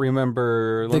don't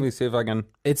remember. Let me see if I can.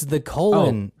 It's the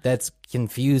colon that's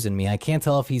confusing me. I can't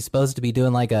tell if he's supposed to be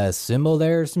doing like a symbol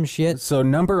there or some shit. So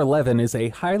number 11 is a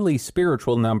highly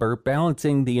spiritual number,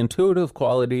 balancing the intuitive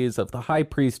qualities of the high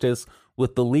priestess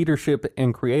with the leadership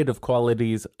and creative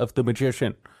qualities of the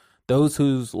magician. Those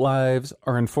whose lives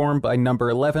are informed by number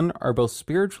 11 are both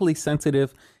spiritually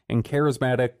sensitive and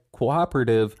charismatic,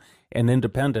 cooperative, and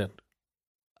independent.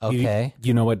 Okay.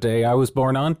 You know what day I was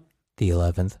born on? The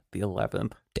 11th. The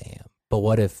 11th. Damn. But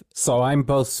what if... So I'm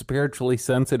both spiritually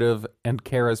sensitive and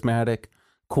charismatic,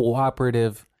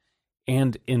 cooperative,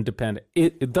 and independent.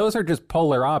 Those are just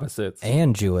polar opposites.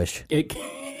 And Jewish.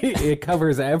 It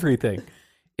covers everything.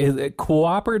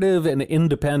 Cooperative and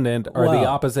independent are the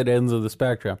opposite ends of the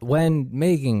spectrum. When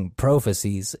making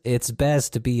prophecies, it's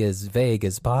best to be as vague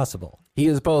as possible. He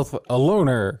is both a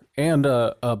loner and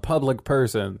a public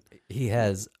person. He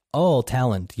has all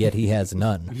talent, yet he has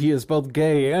none. He is both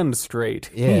gay and straight.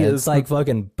 Yeah, he it's is like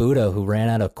fucking Buddha who ran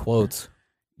out of quotes.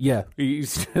 Yeah,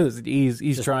 he's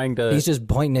trying to. He's just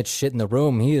pointing at shit in the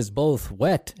room. He is both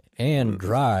wet and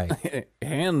dry.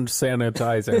 hand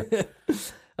sanitizer.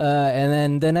 And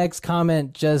then the next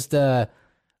comment just, the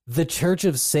Church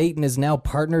of Satan is now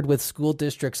partnered with school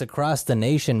districts across the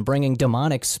nation, bringing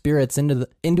demonic spirits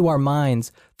into our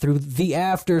minds through the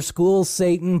After School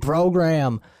Satan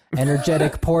program,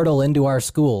 energetic portal into our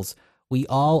schools. We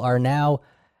all are now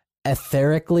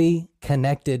etherically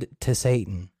connected to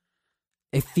Satan.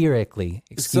 Etherically,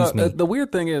 excuse me. The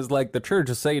weird thing is, like, the Church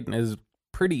of Satan is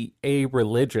pretty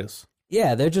a-religious.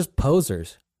 Yeah, they're just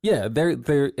posers. Yeah, they're.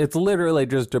 It's literally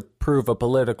just to prove a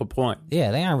political point.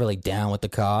 Yeah, they aren't really down with the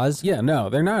cause. Yeah, no,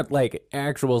 they're not like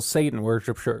actual Satan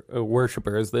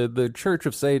worshippers. The Church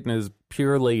of Satan is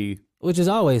purely Which is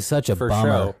always such a for bummer.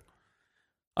 show.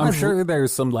 I'm sure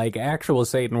there's some like actual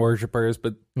Satan worshippers,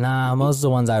 but Nah, most of the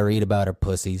ones I read about are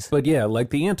pussies. but yeah, like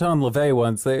the Anton LaVey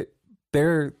ones,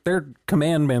 their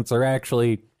commandments are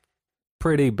actually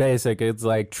pretty basic. It's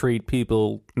like treat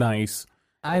people nice.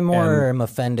 I more am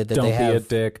offended that Don't they be a have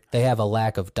dick. they have a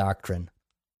lack of doctrine.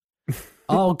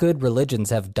 All good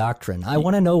religions have doctrine. I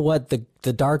want to know what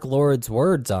the Dark Lord's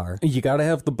words are. You got to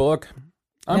have the book.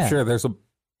 I'm Yeah. sure there's a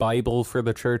Bible for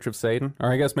the Church of Satan,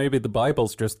 or I guess maybe the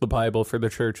Bible's just the Bible for the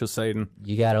Church of Satan.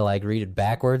 You got to like read it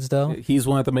backwards though. He's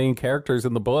one of the main characters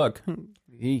in the book.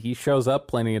 He shows up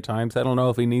plenty of times. I don't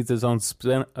know if he needs his own They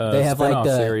have spin-off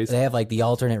like series. they have like the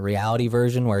alternate reality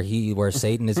version where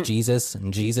Satan is Jesus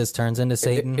and Jesus turns into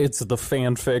Satan. It's the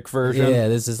fanfic version. Yeah,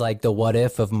 this is like the what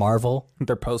if of Marvel.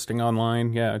 They're posting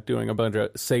online, doing a bunch of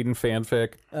Satan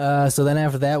fanfic. So then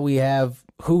after that we have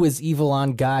Who is Evil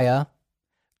on Gaia.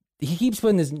 He keeps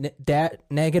putting this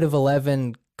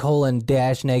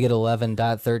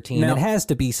 -11:-11.13. Now- It has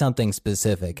to be something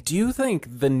specific. Do you think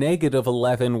the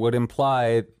 -11 would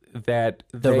imply that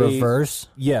The they- reverse?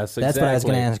 Yes, exactly. That's what I was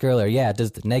going to ask earlier. Yeah,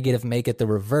 does the negative make it the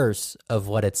reverse of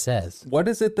what it says? What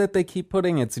is it that they keep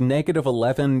putting? It's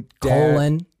 -11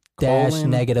 Colon dash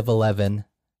colon- -11.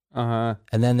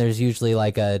 And then there's usually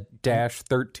like a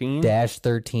 -13.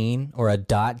 -13 or a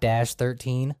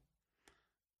 .-13.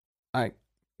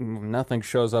 Nothing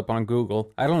shows up on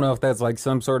Google. I don't know if that's like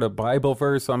some sort of Bible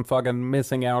verse I'm fucking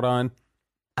missing out on.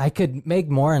 I could make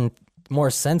more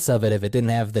sense of it if it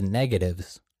didn't have the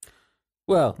negatives.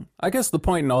 Well, I guess the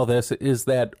point in all this is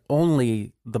that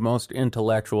only the most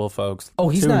intellectual folks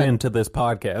he's tune not- into this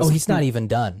podcast. Oh, he's not even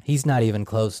done. He's not even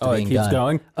close to Oh, it being keeps done.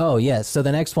 going? Oh, yes. So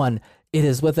the next one, it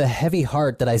is with a heavy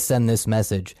heart that I send this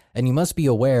message, and you must be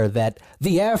aware that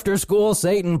the After School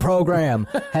Satan program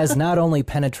has not only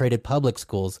penetrated public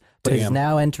schools, but is Damn.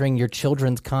 now entering your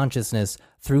children's consciousness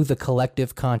through the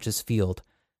collective conscious field.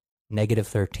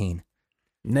 -13.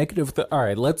 All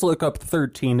right, let's look up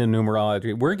 13 in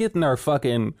numerology. We're getting our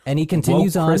fucking And he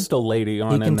continues woke on. crystal lady on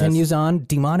He in continues this. on.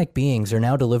 Demonic beings are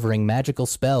now delivering magical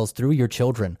spells through your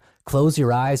children. Close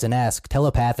your eyes and ask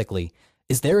telepathically,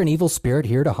 is there an evil spirit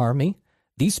here to harm me?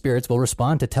 These spirits will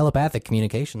respond to telepathic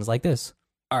communications like this.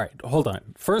 All right, hold on.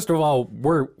 First of all,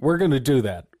 we're going to do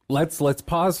that. Let's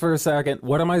pause for a second.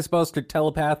 What am I supposed to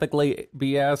telepathically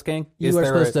be asking? You are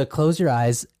supposed to close your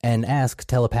eyes and ask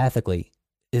telepathically,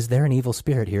 is there an evil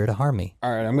spirit here to harm me?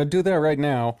 All right, I'm going to do that right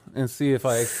now and see if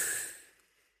I...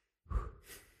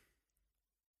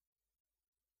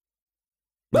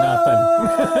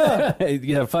 Nothing.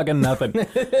 Yeah, fucking nothing.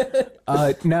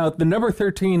 Now, the number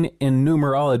 13 in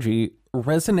numerology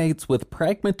resonates with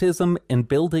pragmatism and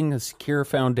building a secure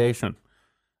foundation.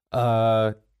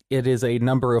 It is a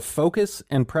number of focus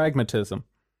and pragmatism.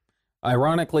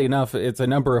 Ironically enough, it's a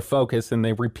number of focus, and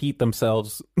they repeat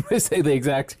themselves. They say the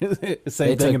exact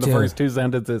same thing in the first two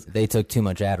sentences. They took too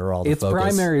much Adderall to Its focus.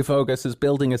 primary focus is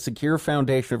building a secure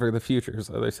foundation for the future.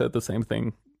 So they said the same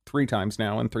thing 3 times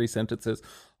now in 3 sentences.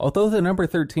 Although the number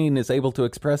 13 is able to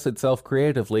express itself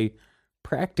creatively,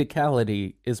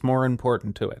 practicality is more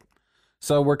important to it.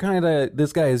 So we're kind of,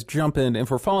 this guy is jumping, if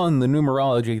we're following the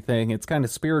numerology thing, it's kind of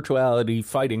spirituality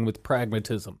fighting with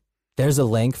pragmatism. There's a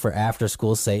link for After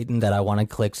School Satan that I want to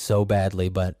click so badly,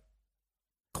 but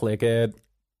Click it.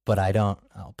 I don't.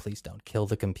 Oh, please don't kill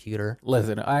the computer.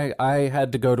 Listen, I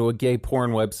had to go to a gay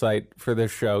porn website for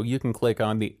this show. You can click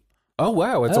on the... Oh,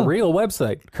 wow, it's a real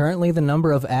website. Currently, the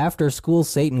number of After School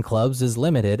Satan clubs is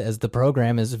limited as the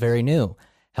program is very new.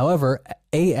 However,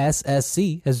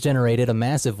 ASSC has generated a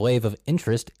massive wave of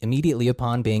interest immediately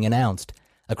upon being announced.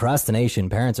 Across the nation,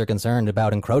 parents are concerned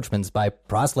about encroachments by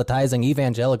proselytizing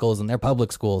evangelicals in their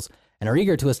public schools, and are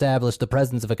eager to establish the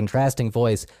presence of a contrasting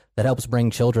voice that helps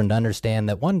bring children to understand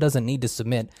that one doesn't need to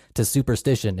submit to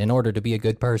superstition in order to be a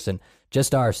good person,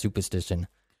 just our superstition.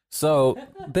 So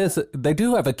they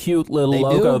do have a cute little They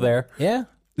logo do? there. Yeah,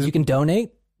 you can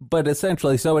donate. But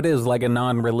essentially, so it is like a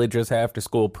non-religious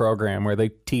after-school program where they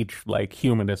teach like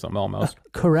humanism almost.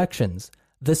 Corrections.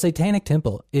 The Satanic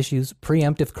Temple issues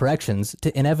preemptive corrections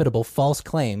to inevitable false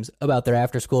claims about their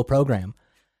after-school program.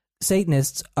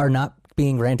 Satanists are not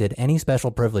being granted any special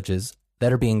privileges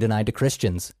that are being denied to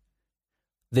Christians.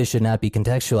 This should not be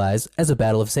contextualized as a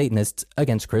battle of Satanists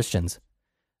against Christians.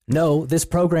 No, this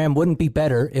program wouldn't be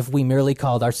better if we merely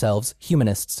called ourselves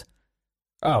humanists.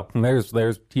 Oh,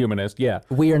 there's humanist, yeah.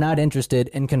 We are not interested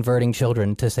in converting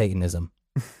children to Satanism.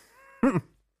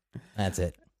 That's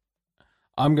it.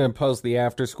 I'm going to post the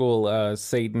after-school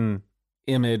Satan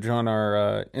image on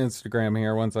our Instagram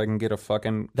here once I can get a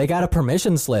fucking... They got a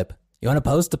permission slip. You want to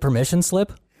post the permission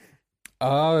slip?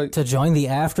 To join the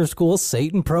after-school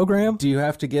Satan program? Do you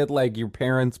have to get, like, your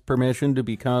parents' permission to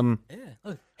become...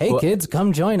 Hey, kids,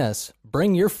 come join us.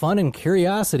 Bring your fun and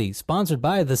curiosity. Sponsored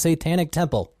by the Satanic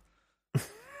Temple.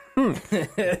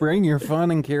 Bring your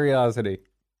fun and curiosity.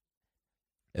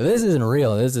 If this isn't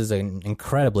real, this is an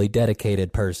incredibly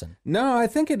dedicated person. No, I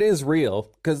think it is real,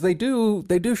 because they do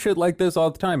shit like this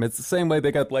all the time. It's the same way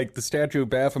they got, like, the Statue of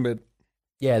Baphomet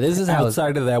Yeah, this is how...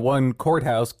 outside of that one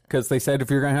courthouse, because they said if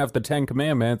you're going to have the 10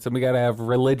 Commandments, and we got to have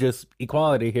religious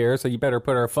equality here, so you better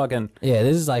put our fucking... Yeah,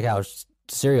 this is like how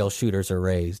serial shooters are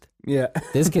raised. Yeah.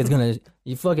 This kid's gonna...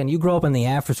 You grow up in the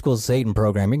after-school Satan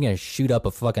program, you're gonna shoot up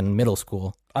a fucking middle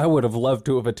school. I would have loved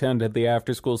to have attended the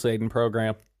after-school Satan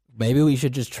program. Maybe we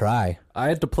should just try. I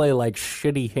had to play, like,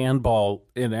 shitty handball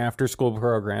in after-school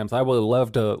programs. I would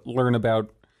love to learn about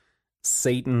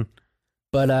Satan.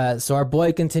 But, so our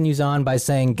boy continues on by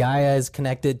saying Gaia is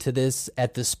connected to this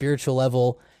at the spiritual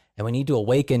level, and we need to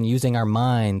awaken using our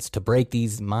minds to break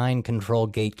these mind control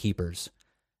gatekeepers.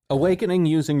 Awakening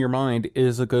using your mind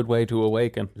is a good way to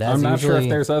awaken. That's I'm not sure if usually-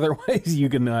 there's other ways you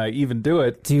can even do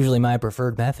it. It's usually my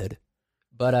preferred method.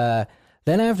 But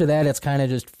then after that, it's kind of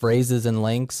just phrases and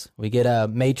links. We get a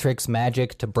matrix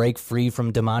magic to break free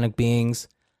from demonic beings.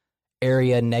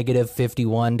 Area negative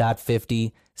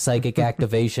 51.50, psychic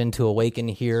activation to awaken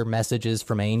hear messages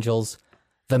from angels.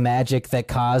 The magic that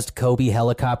caused Kobe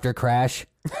helicopter crash.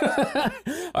 All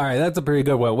right, that's a pretty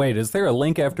good one. Wait, is there a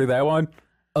link after that one?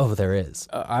 Oh, there is.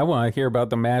 I want to hear about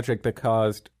the magic that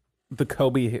caused the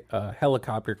Kobe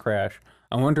helicopter crash.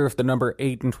 I wonder if the number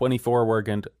 8 and 24 were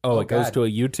going to... Oh, it goes God. to a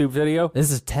YouTube video?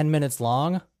 This is 10 minutes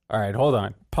long. All right, hold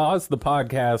on. Pause the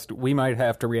podcast. We might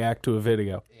have to react to a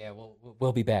video. Yeah,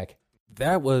 we'll be back.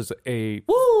 That was a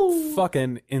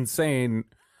fucking insane...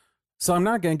 So I'm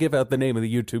not going to give out the name of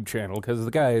the YouTube channel because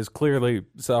the guy is clearly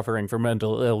suffering from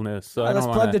mental illness. So I Let's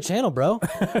don't plug want the channel, bro.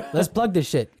 Let's plug this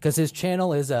shit because his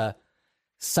channel is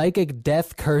Psychic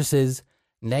Death Curses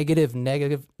negative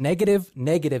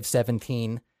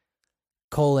 17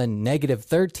 colon negative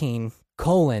 13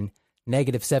 colon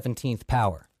negative 17th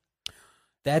power.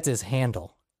 That's his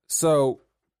handle. So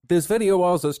this video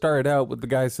also started out with the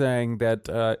guy saying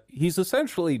that he's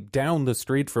essentially down the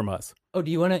street from us. Oh,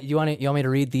 you want me to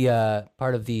read the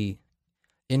part of the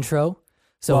intro?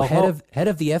 So Well, head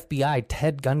of the FBI,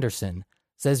 Ted Gunderson,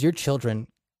 says your child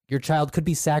could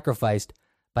be sacrificed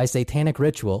by satanic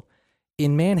ritual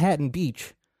in Manhattan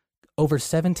Beach. Over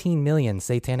 17 million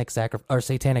satanic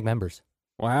members.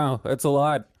 Wow, that's a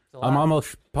lot. I'm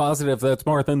almost positive that's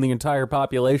more than the entire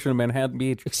population of Manhattan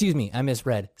Beach. Excuse me, I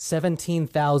misread.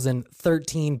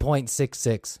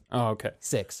 17,013.66. Oh, okay.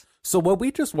 6. So what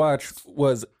we just watched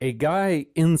was a guy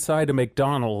inside a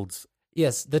McDonald's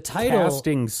Yes, the title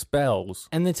casting spells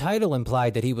and the title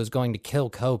implied that he was going to kill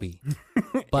Kobe.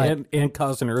 But and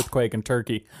cause an earthquake in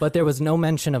Turkey. but there was no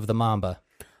mention of the Mamba.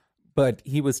 But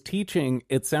he was teaching,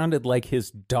 it sounded like his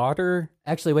daughter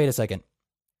Actually, wait a second.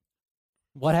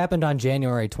 What happened on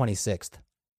January 26th?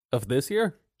 of this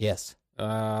year? Yes.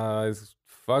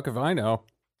 Fuck if I know.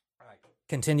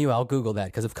 Continue, I'll Google that,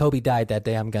 because if Kobe died that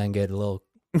day, I'm going to get a little...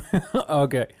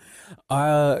 Okay.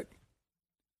 Well,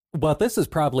 this is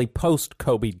probably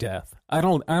post-Kobe death. I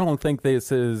don't think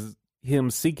this is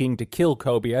him seeking to kill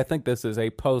Kobe. I think this is a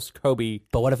post-Kobe.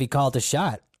 But what if he called a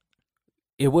shot?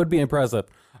 It would be impressive.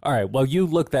 All right, well, you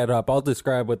look that up. I'll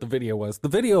describe what the video was. The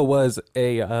video was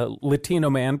a Latino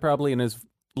man, probably in his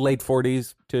late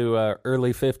 40s to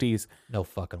early 50s, No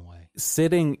fucking way.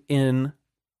 sitting in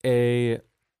a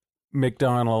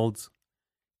McDonald's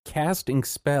casting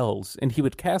spells. And he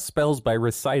would cast spells by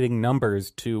reciting numbers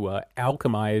to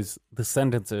alchemize the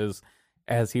sentences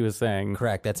as he was saying.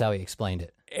 Correct, that's how he explained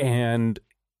it. And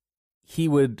he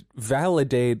would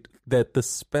validate that the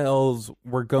spells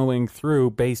were going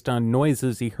through based on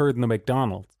noises he heard in the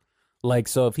McDonald's. Like,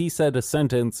 so if he said a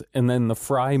sentence and then the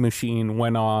fry machine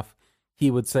went off,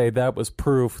 he would say that was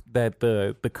proof that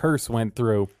the curse went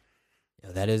through.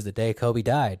 Yeah, that is the day Kobe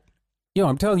died. Yo,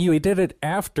 I'm telling you, he did it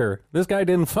after. This guy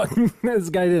didn't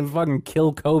fucking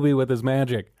kill Kobe with his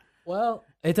magic. Well,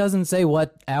 it doesn't say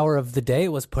what hour of the day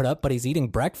it was put up, but he's eating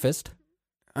breakfast.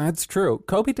 That's true.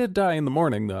 Kobe did die in the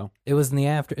morning, though. It was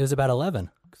it was about 11.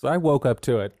 Because I woke up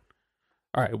to it.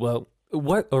 All right, well,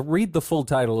 read the full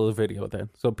title of the video then,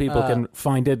 so people can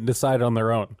find it and decide on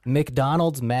their own.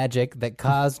 McDonald's magic that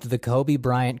caused the Kobe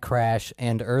Bryant crash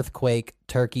and earthquake,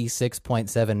 Turkey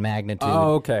 6.7 magnitude.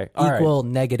 Oh, okay. All equal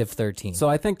right. negative 13. So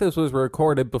I think this was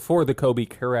recorded before the Kobe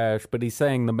crash, but he's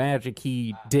saying the magic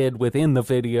he did within the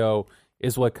video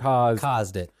is what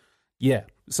caused it. Yeah.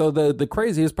 So the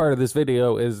craziest part of this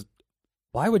video is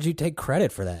Why would you take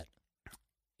credit for that?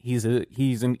 he's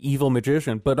an evil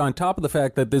magician. But on top of the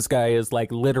fact that this guy is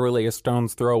like literally a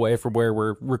stone's throw away from where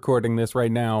we're recording this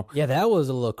right now. Yeah, that was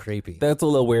a little creepy. That's a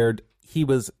little weird. He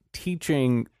was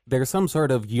teaching. There's some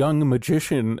sort of young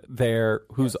magician there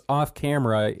who's off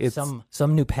camera. It's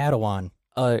some new Padawan.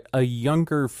 A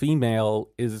younger female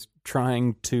is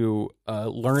trying to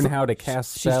learn how to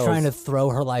cast spells. She's trying to throw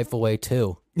her life away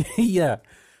too. Yeah.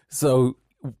 So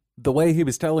the way he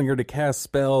was telling her to cast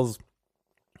spells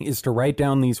is to write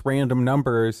down these random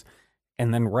numbers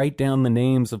and then write down the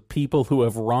names of people who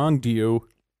have wronged you.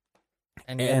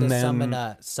 And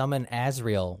then summon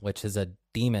Azrael, which is a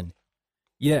demon.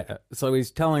 Yeah. So he's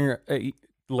telling her,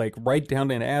 like, write down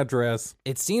an address.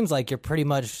 It seems like you're pretty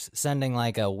much sending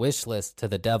like a wish list to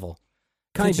the devil.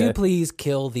 Kinda. Could you please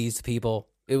kill these people?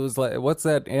 It was like, what's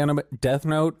that anime, Death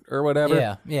Note or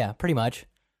whatever? Yeah, pretty much.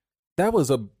 That was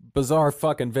a bizarre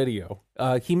fucking video.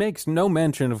 He makes no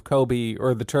mention of Kobe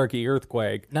or the Turkey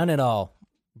earthquake. None at all.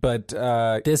 But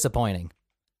disappointing.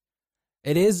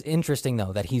 It is interesting,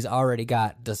 though, that he's already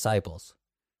got disciples.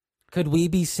 Could we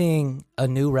be seeing a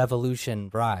new revolution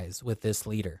rise with this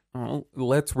leader? Well,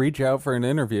 let's reach out for an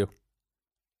interview.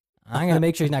 I'm going to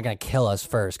make sure he's not going to kill us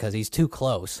first because he's too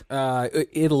close.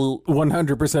 It'll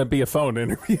 100% be a phone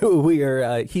interview.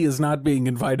 He is not being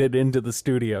invited into the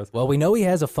studios. Well, we know he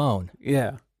has a phone.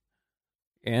 Yeah.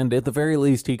 And at the very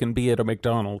least, he can be at a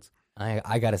McDonald's.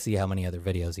 I got to see how many other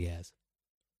videos he has.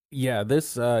 Yeah,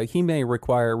 this he may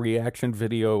require reaction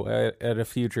video at a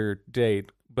future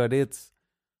date, but it's...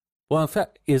 Well, in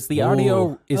fact, is the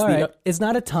audio... It's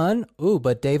not a ton.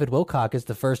 But David Wilcock is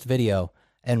the first video.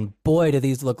 And boy, do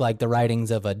these look like the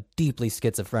writings of a deeply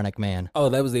schizophrenic man. Oh,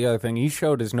 that was the other thing. He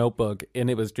showed his notebook,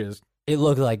 and it was just... It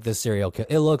looked like the serial killer.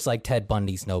 It looks like Ted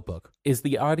Bundy's notebook. Is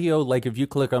the audio, like, if you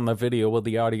click on the video, will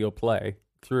the audio play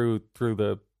through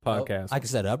the podcast? I can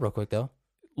set it up real quick, though.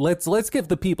 Let's give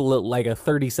the people like a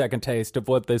 30-second taste of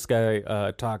what this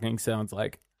guy talking sounds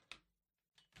like.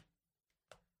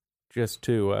 Just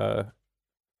to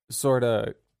sort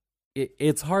of...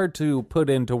 It's hard to put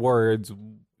into words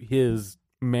his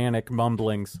manic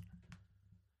mumblings,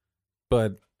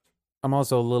 but I'm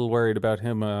also a little worried about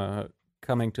him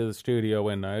coming to the studio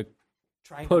and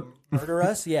trying to murder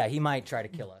us. Yeah, he might try to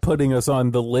kill us, putting us on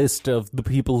the list of the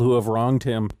people who have wronged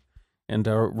him, and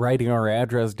writing our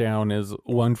address down as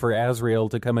one for Azrael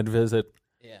to come and visit.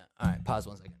 Yeah. All right. Pause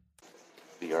 1 second.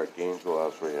 The Archangel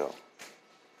Azrael.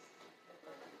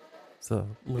 So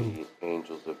The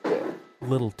angels of death.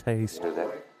 little taste. Hear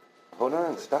that? Hold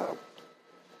on, stop.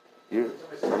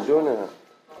 I'm doing a...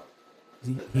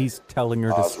 He's telling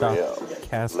her to stop Azrael,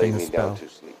 casting lay a me spell. down to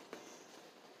sleep.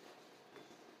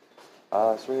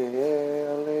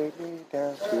 Azrael, lay me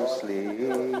down to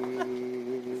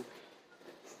sleep.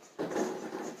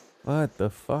 What the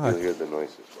fuck? You'll hear the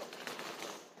noises.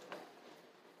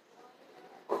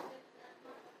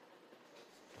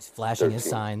 He's flashing his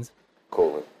 13. signs.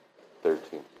 Colon.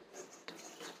 13.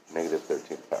 Negative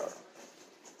 13 power.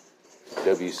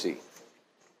 WC.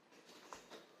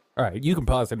 All right, you can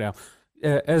pause it now.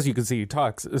 As you can see, he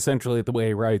talks essentially the way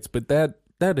he writes, but that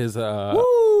is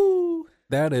Woo!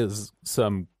 that is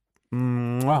some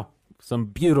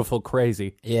beautiful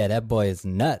crazy. Yeah, that boy is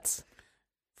nuts.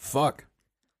 Fuck.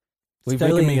 We've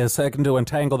taken me a second to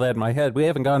untangle that in my head. We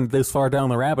haven't gone this far down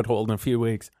the rabbit hole in a few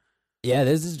weeks. Yeah,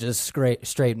 this is just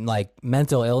straight like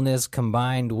mental illness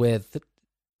combined with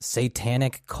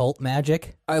satanic cult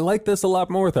magic. I like this a lot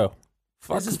more, though.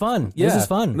 Fuck. This is fun. Yeah, This is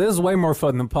fun. This is way more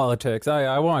fun than politics.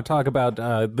 I want to talk about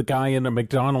the guy in the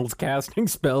McDonald's casting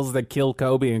spells that kill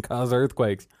Kobe and cause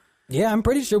earthquakes. Yeah, I'm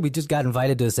pretty sure we just got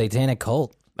invited to a satanic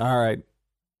cult. All right.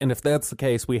 And if that's the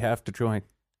case, we have to join.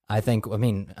 I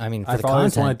mean, for I've the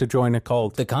always content, wanted to join a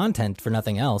cult. the content for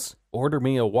nothing else. Order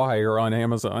me a wire on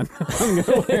Amazon. I'm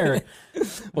gonna wear it.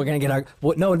 We're gonna get our.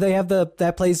 No, they have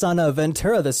that place on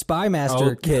Ventura, the Spy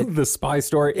Master kit. The spy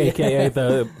store, aka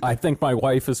the I think my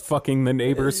wife is fucking the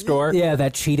neighbor's store. Yeah,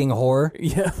 that cheating whore.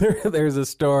 Yeah, there's a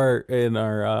store in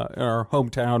our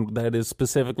hometown that is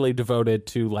specifically devoted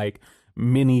to like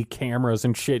mini cameras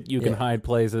and shit you can hide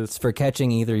places. It's for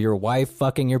catching either your wife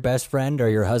fucking your best friend or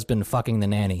your husband fucking the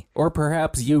nanny. Or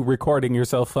perhaps you recording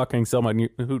yourself fucking someone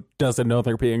who doesn't know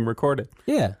they're being recorded.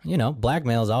 Yeah,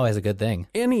 blackmail is always a good thing.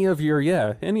 Any of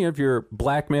your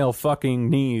blackmail fucking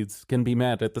needs can be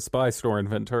met at the spy store in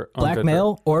Ventura.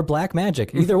 Blackmail or black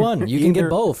magic, either one. You can get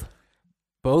both.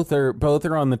 Both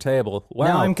are on the table. Wow.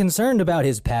 Now I'm concerned about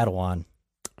his Padawan.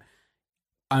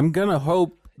 I'm gonna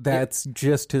hope that's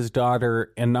just his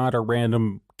daughter and not a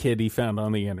random kid he found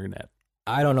on the internet.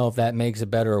 I don't know if that makes it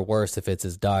better or worse if it's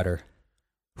his daughter.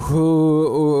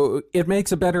 It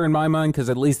makes it better in my mind because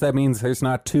at least that means there's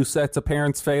not two sets of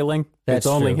parents failing. That's it's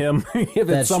only true. him. If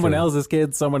That's it's someone true. else's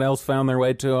kid, someone else found their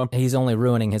way to him. He's only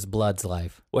ruining his blood's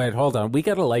life. Wait, hold on. We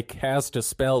gotta cast a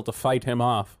spell to fight him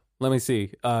off. Let me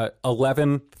see.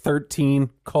 11, 13,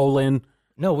 colon,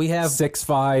 No, we have 6,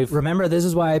 5. Remember, this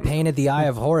is why I painted the Eye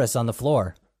of Horus on the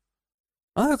floor.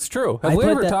 Oh, that's true. Have I we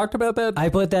put ever that- talked about that? I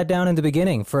put that down in the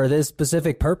beginning for this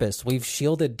specific purpose. We've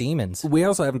shielded demons. We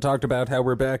also haven't talked about how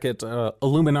we're back at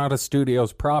Illuminata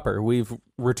Studios proper. We've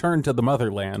returned to the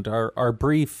motherland. Our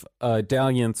brief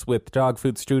dalliance with Dog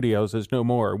Food Studios is no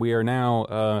more. We are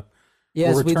now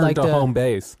Yes, we'd returned like to home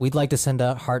base. We'd like to send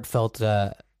a heartfelt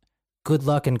good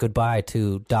luck and goodbye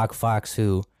to Doc Fox,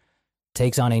 who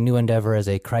takes on a new endeavor as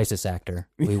a crisis actor.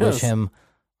 We wish Yes. him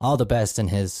all the best in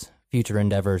his future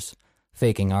endeavors,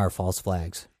 faking our false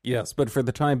flags. Yes, but for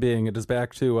the time being, it is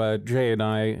back to Jay and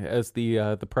I as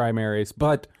the primaries.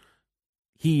 But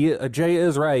Jay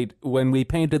is right. When we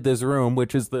painted this room,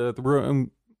 which is the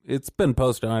room, it's been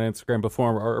posted on Instagram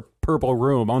before. Our purple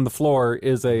room on the floor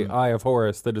is a Eye of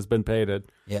Horus that has been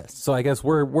painted. Yes. So I guess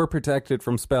we're protected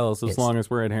from spells as Yes. long as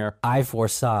we're in here. I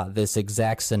foresaw this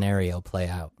exact scenario play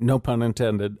out. No pun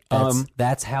intended.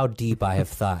 That's how deep I have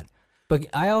thought. But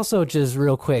I also just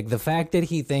real quick, the fact that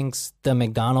he thinks the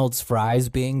McDonald's fries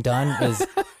being done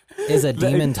is a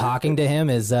demon talking to him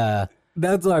is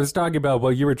That's what I was talking about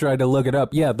while you were trying to look it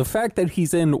up. Yeah, the fact that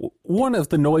he's in one of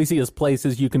the noisiest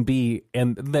places you can be,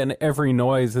 and then every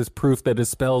noise is proof that his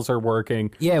spells are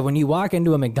working. yeah, when you walk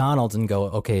into a McDonald's and go,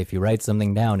 okay, if you write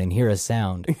something down and hear a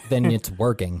sound, then it's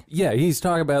working. Yeah, he's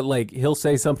talking about he'll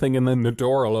say something and then the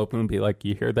door will open and be like,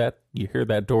 "You hear that? You hear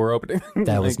that door opening?"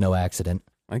 That was no accident.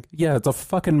 Yeah, it's a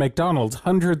fucking McDonald's.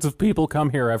 Hundreds of people come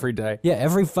here every day. Yeah,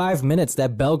 every 5 minutes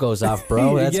that bell goes off,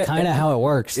 bro. That's Yeah. kind of how it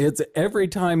works. It's every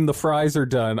time the fries are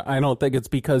done. I don't think it's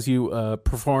because you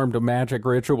performed a magic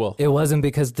ritual. It wasn't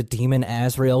because the demon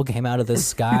Azrael came out of the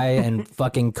sky and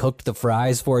fucking cooked the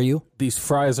fries for you. These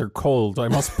fries are cold. I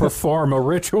must perform a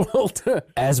ritual to...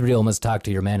 Azrael must talk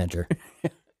to your manager.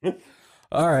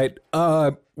 All right.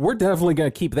 We're definitely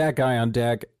going to keep that guy on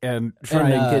deck and try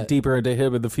and get deeper into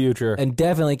him in the future. And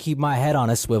definitely keep my head on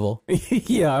a swivel.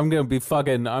 Yeah, I'm going to be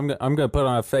fucking... I'm going to put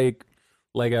on a fake,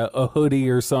 a hoodie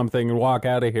or something and walk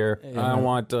out of here. I don't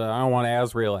want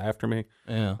Azrael after me.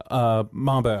 Yeah.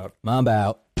 Mamba out. Mamba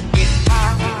out.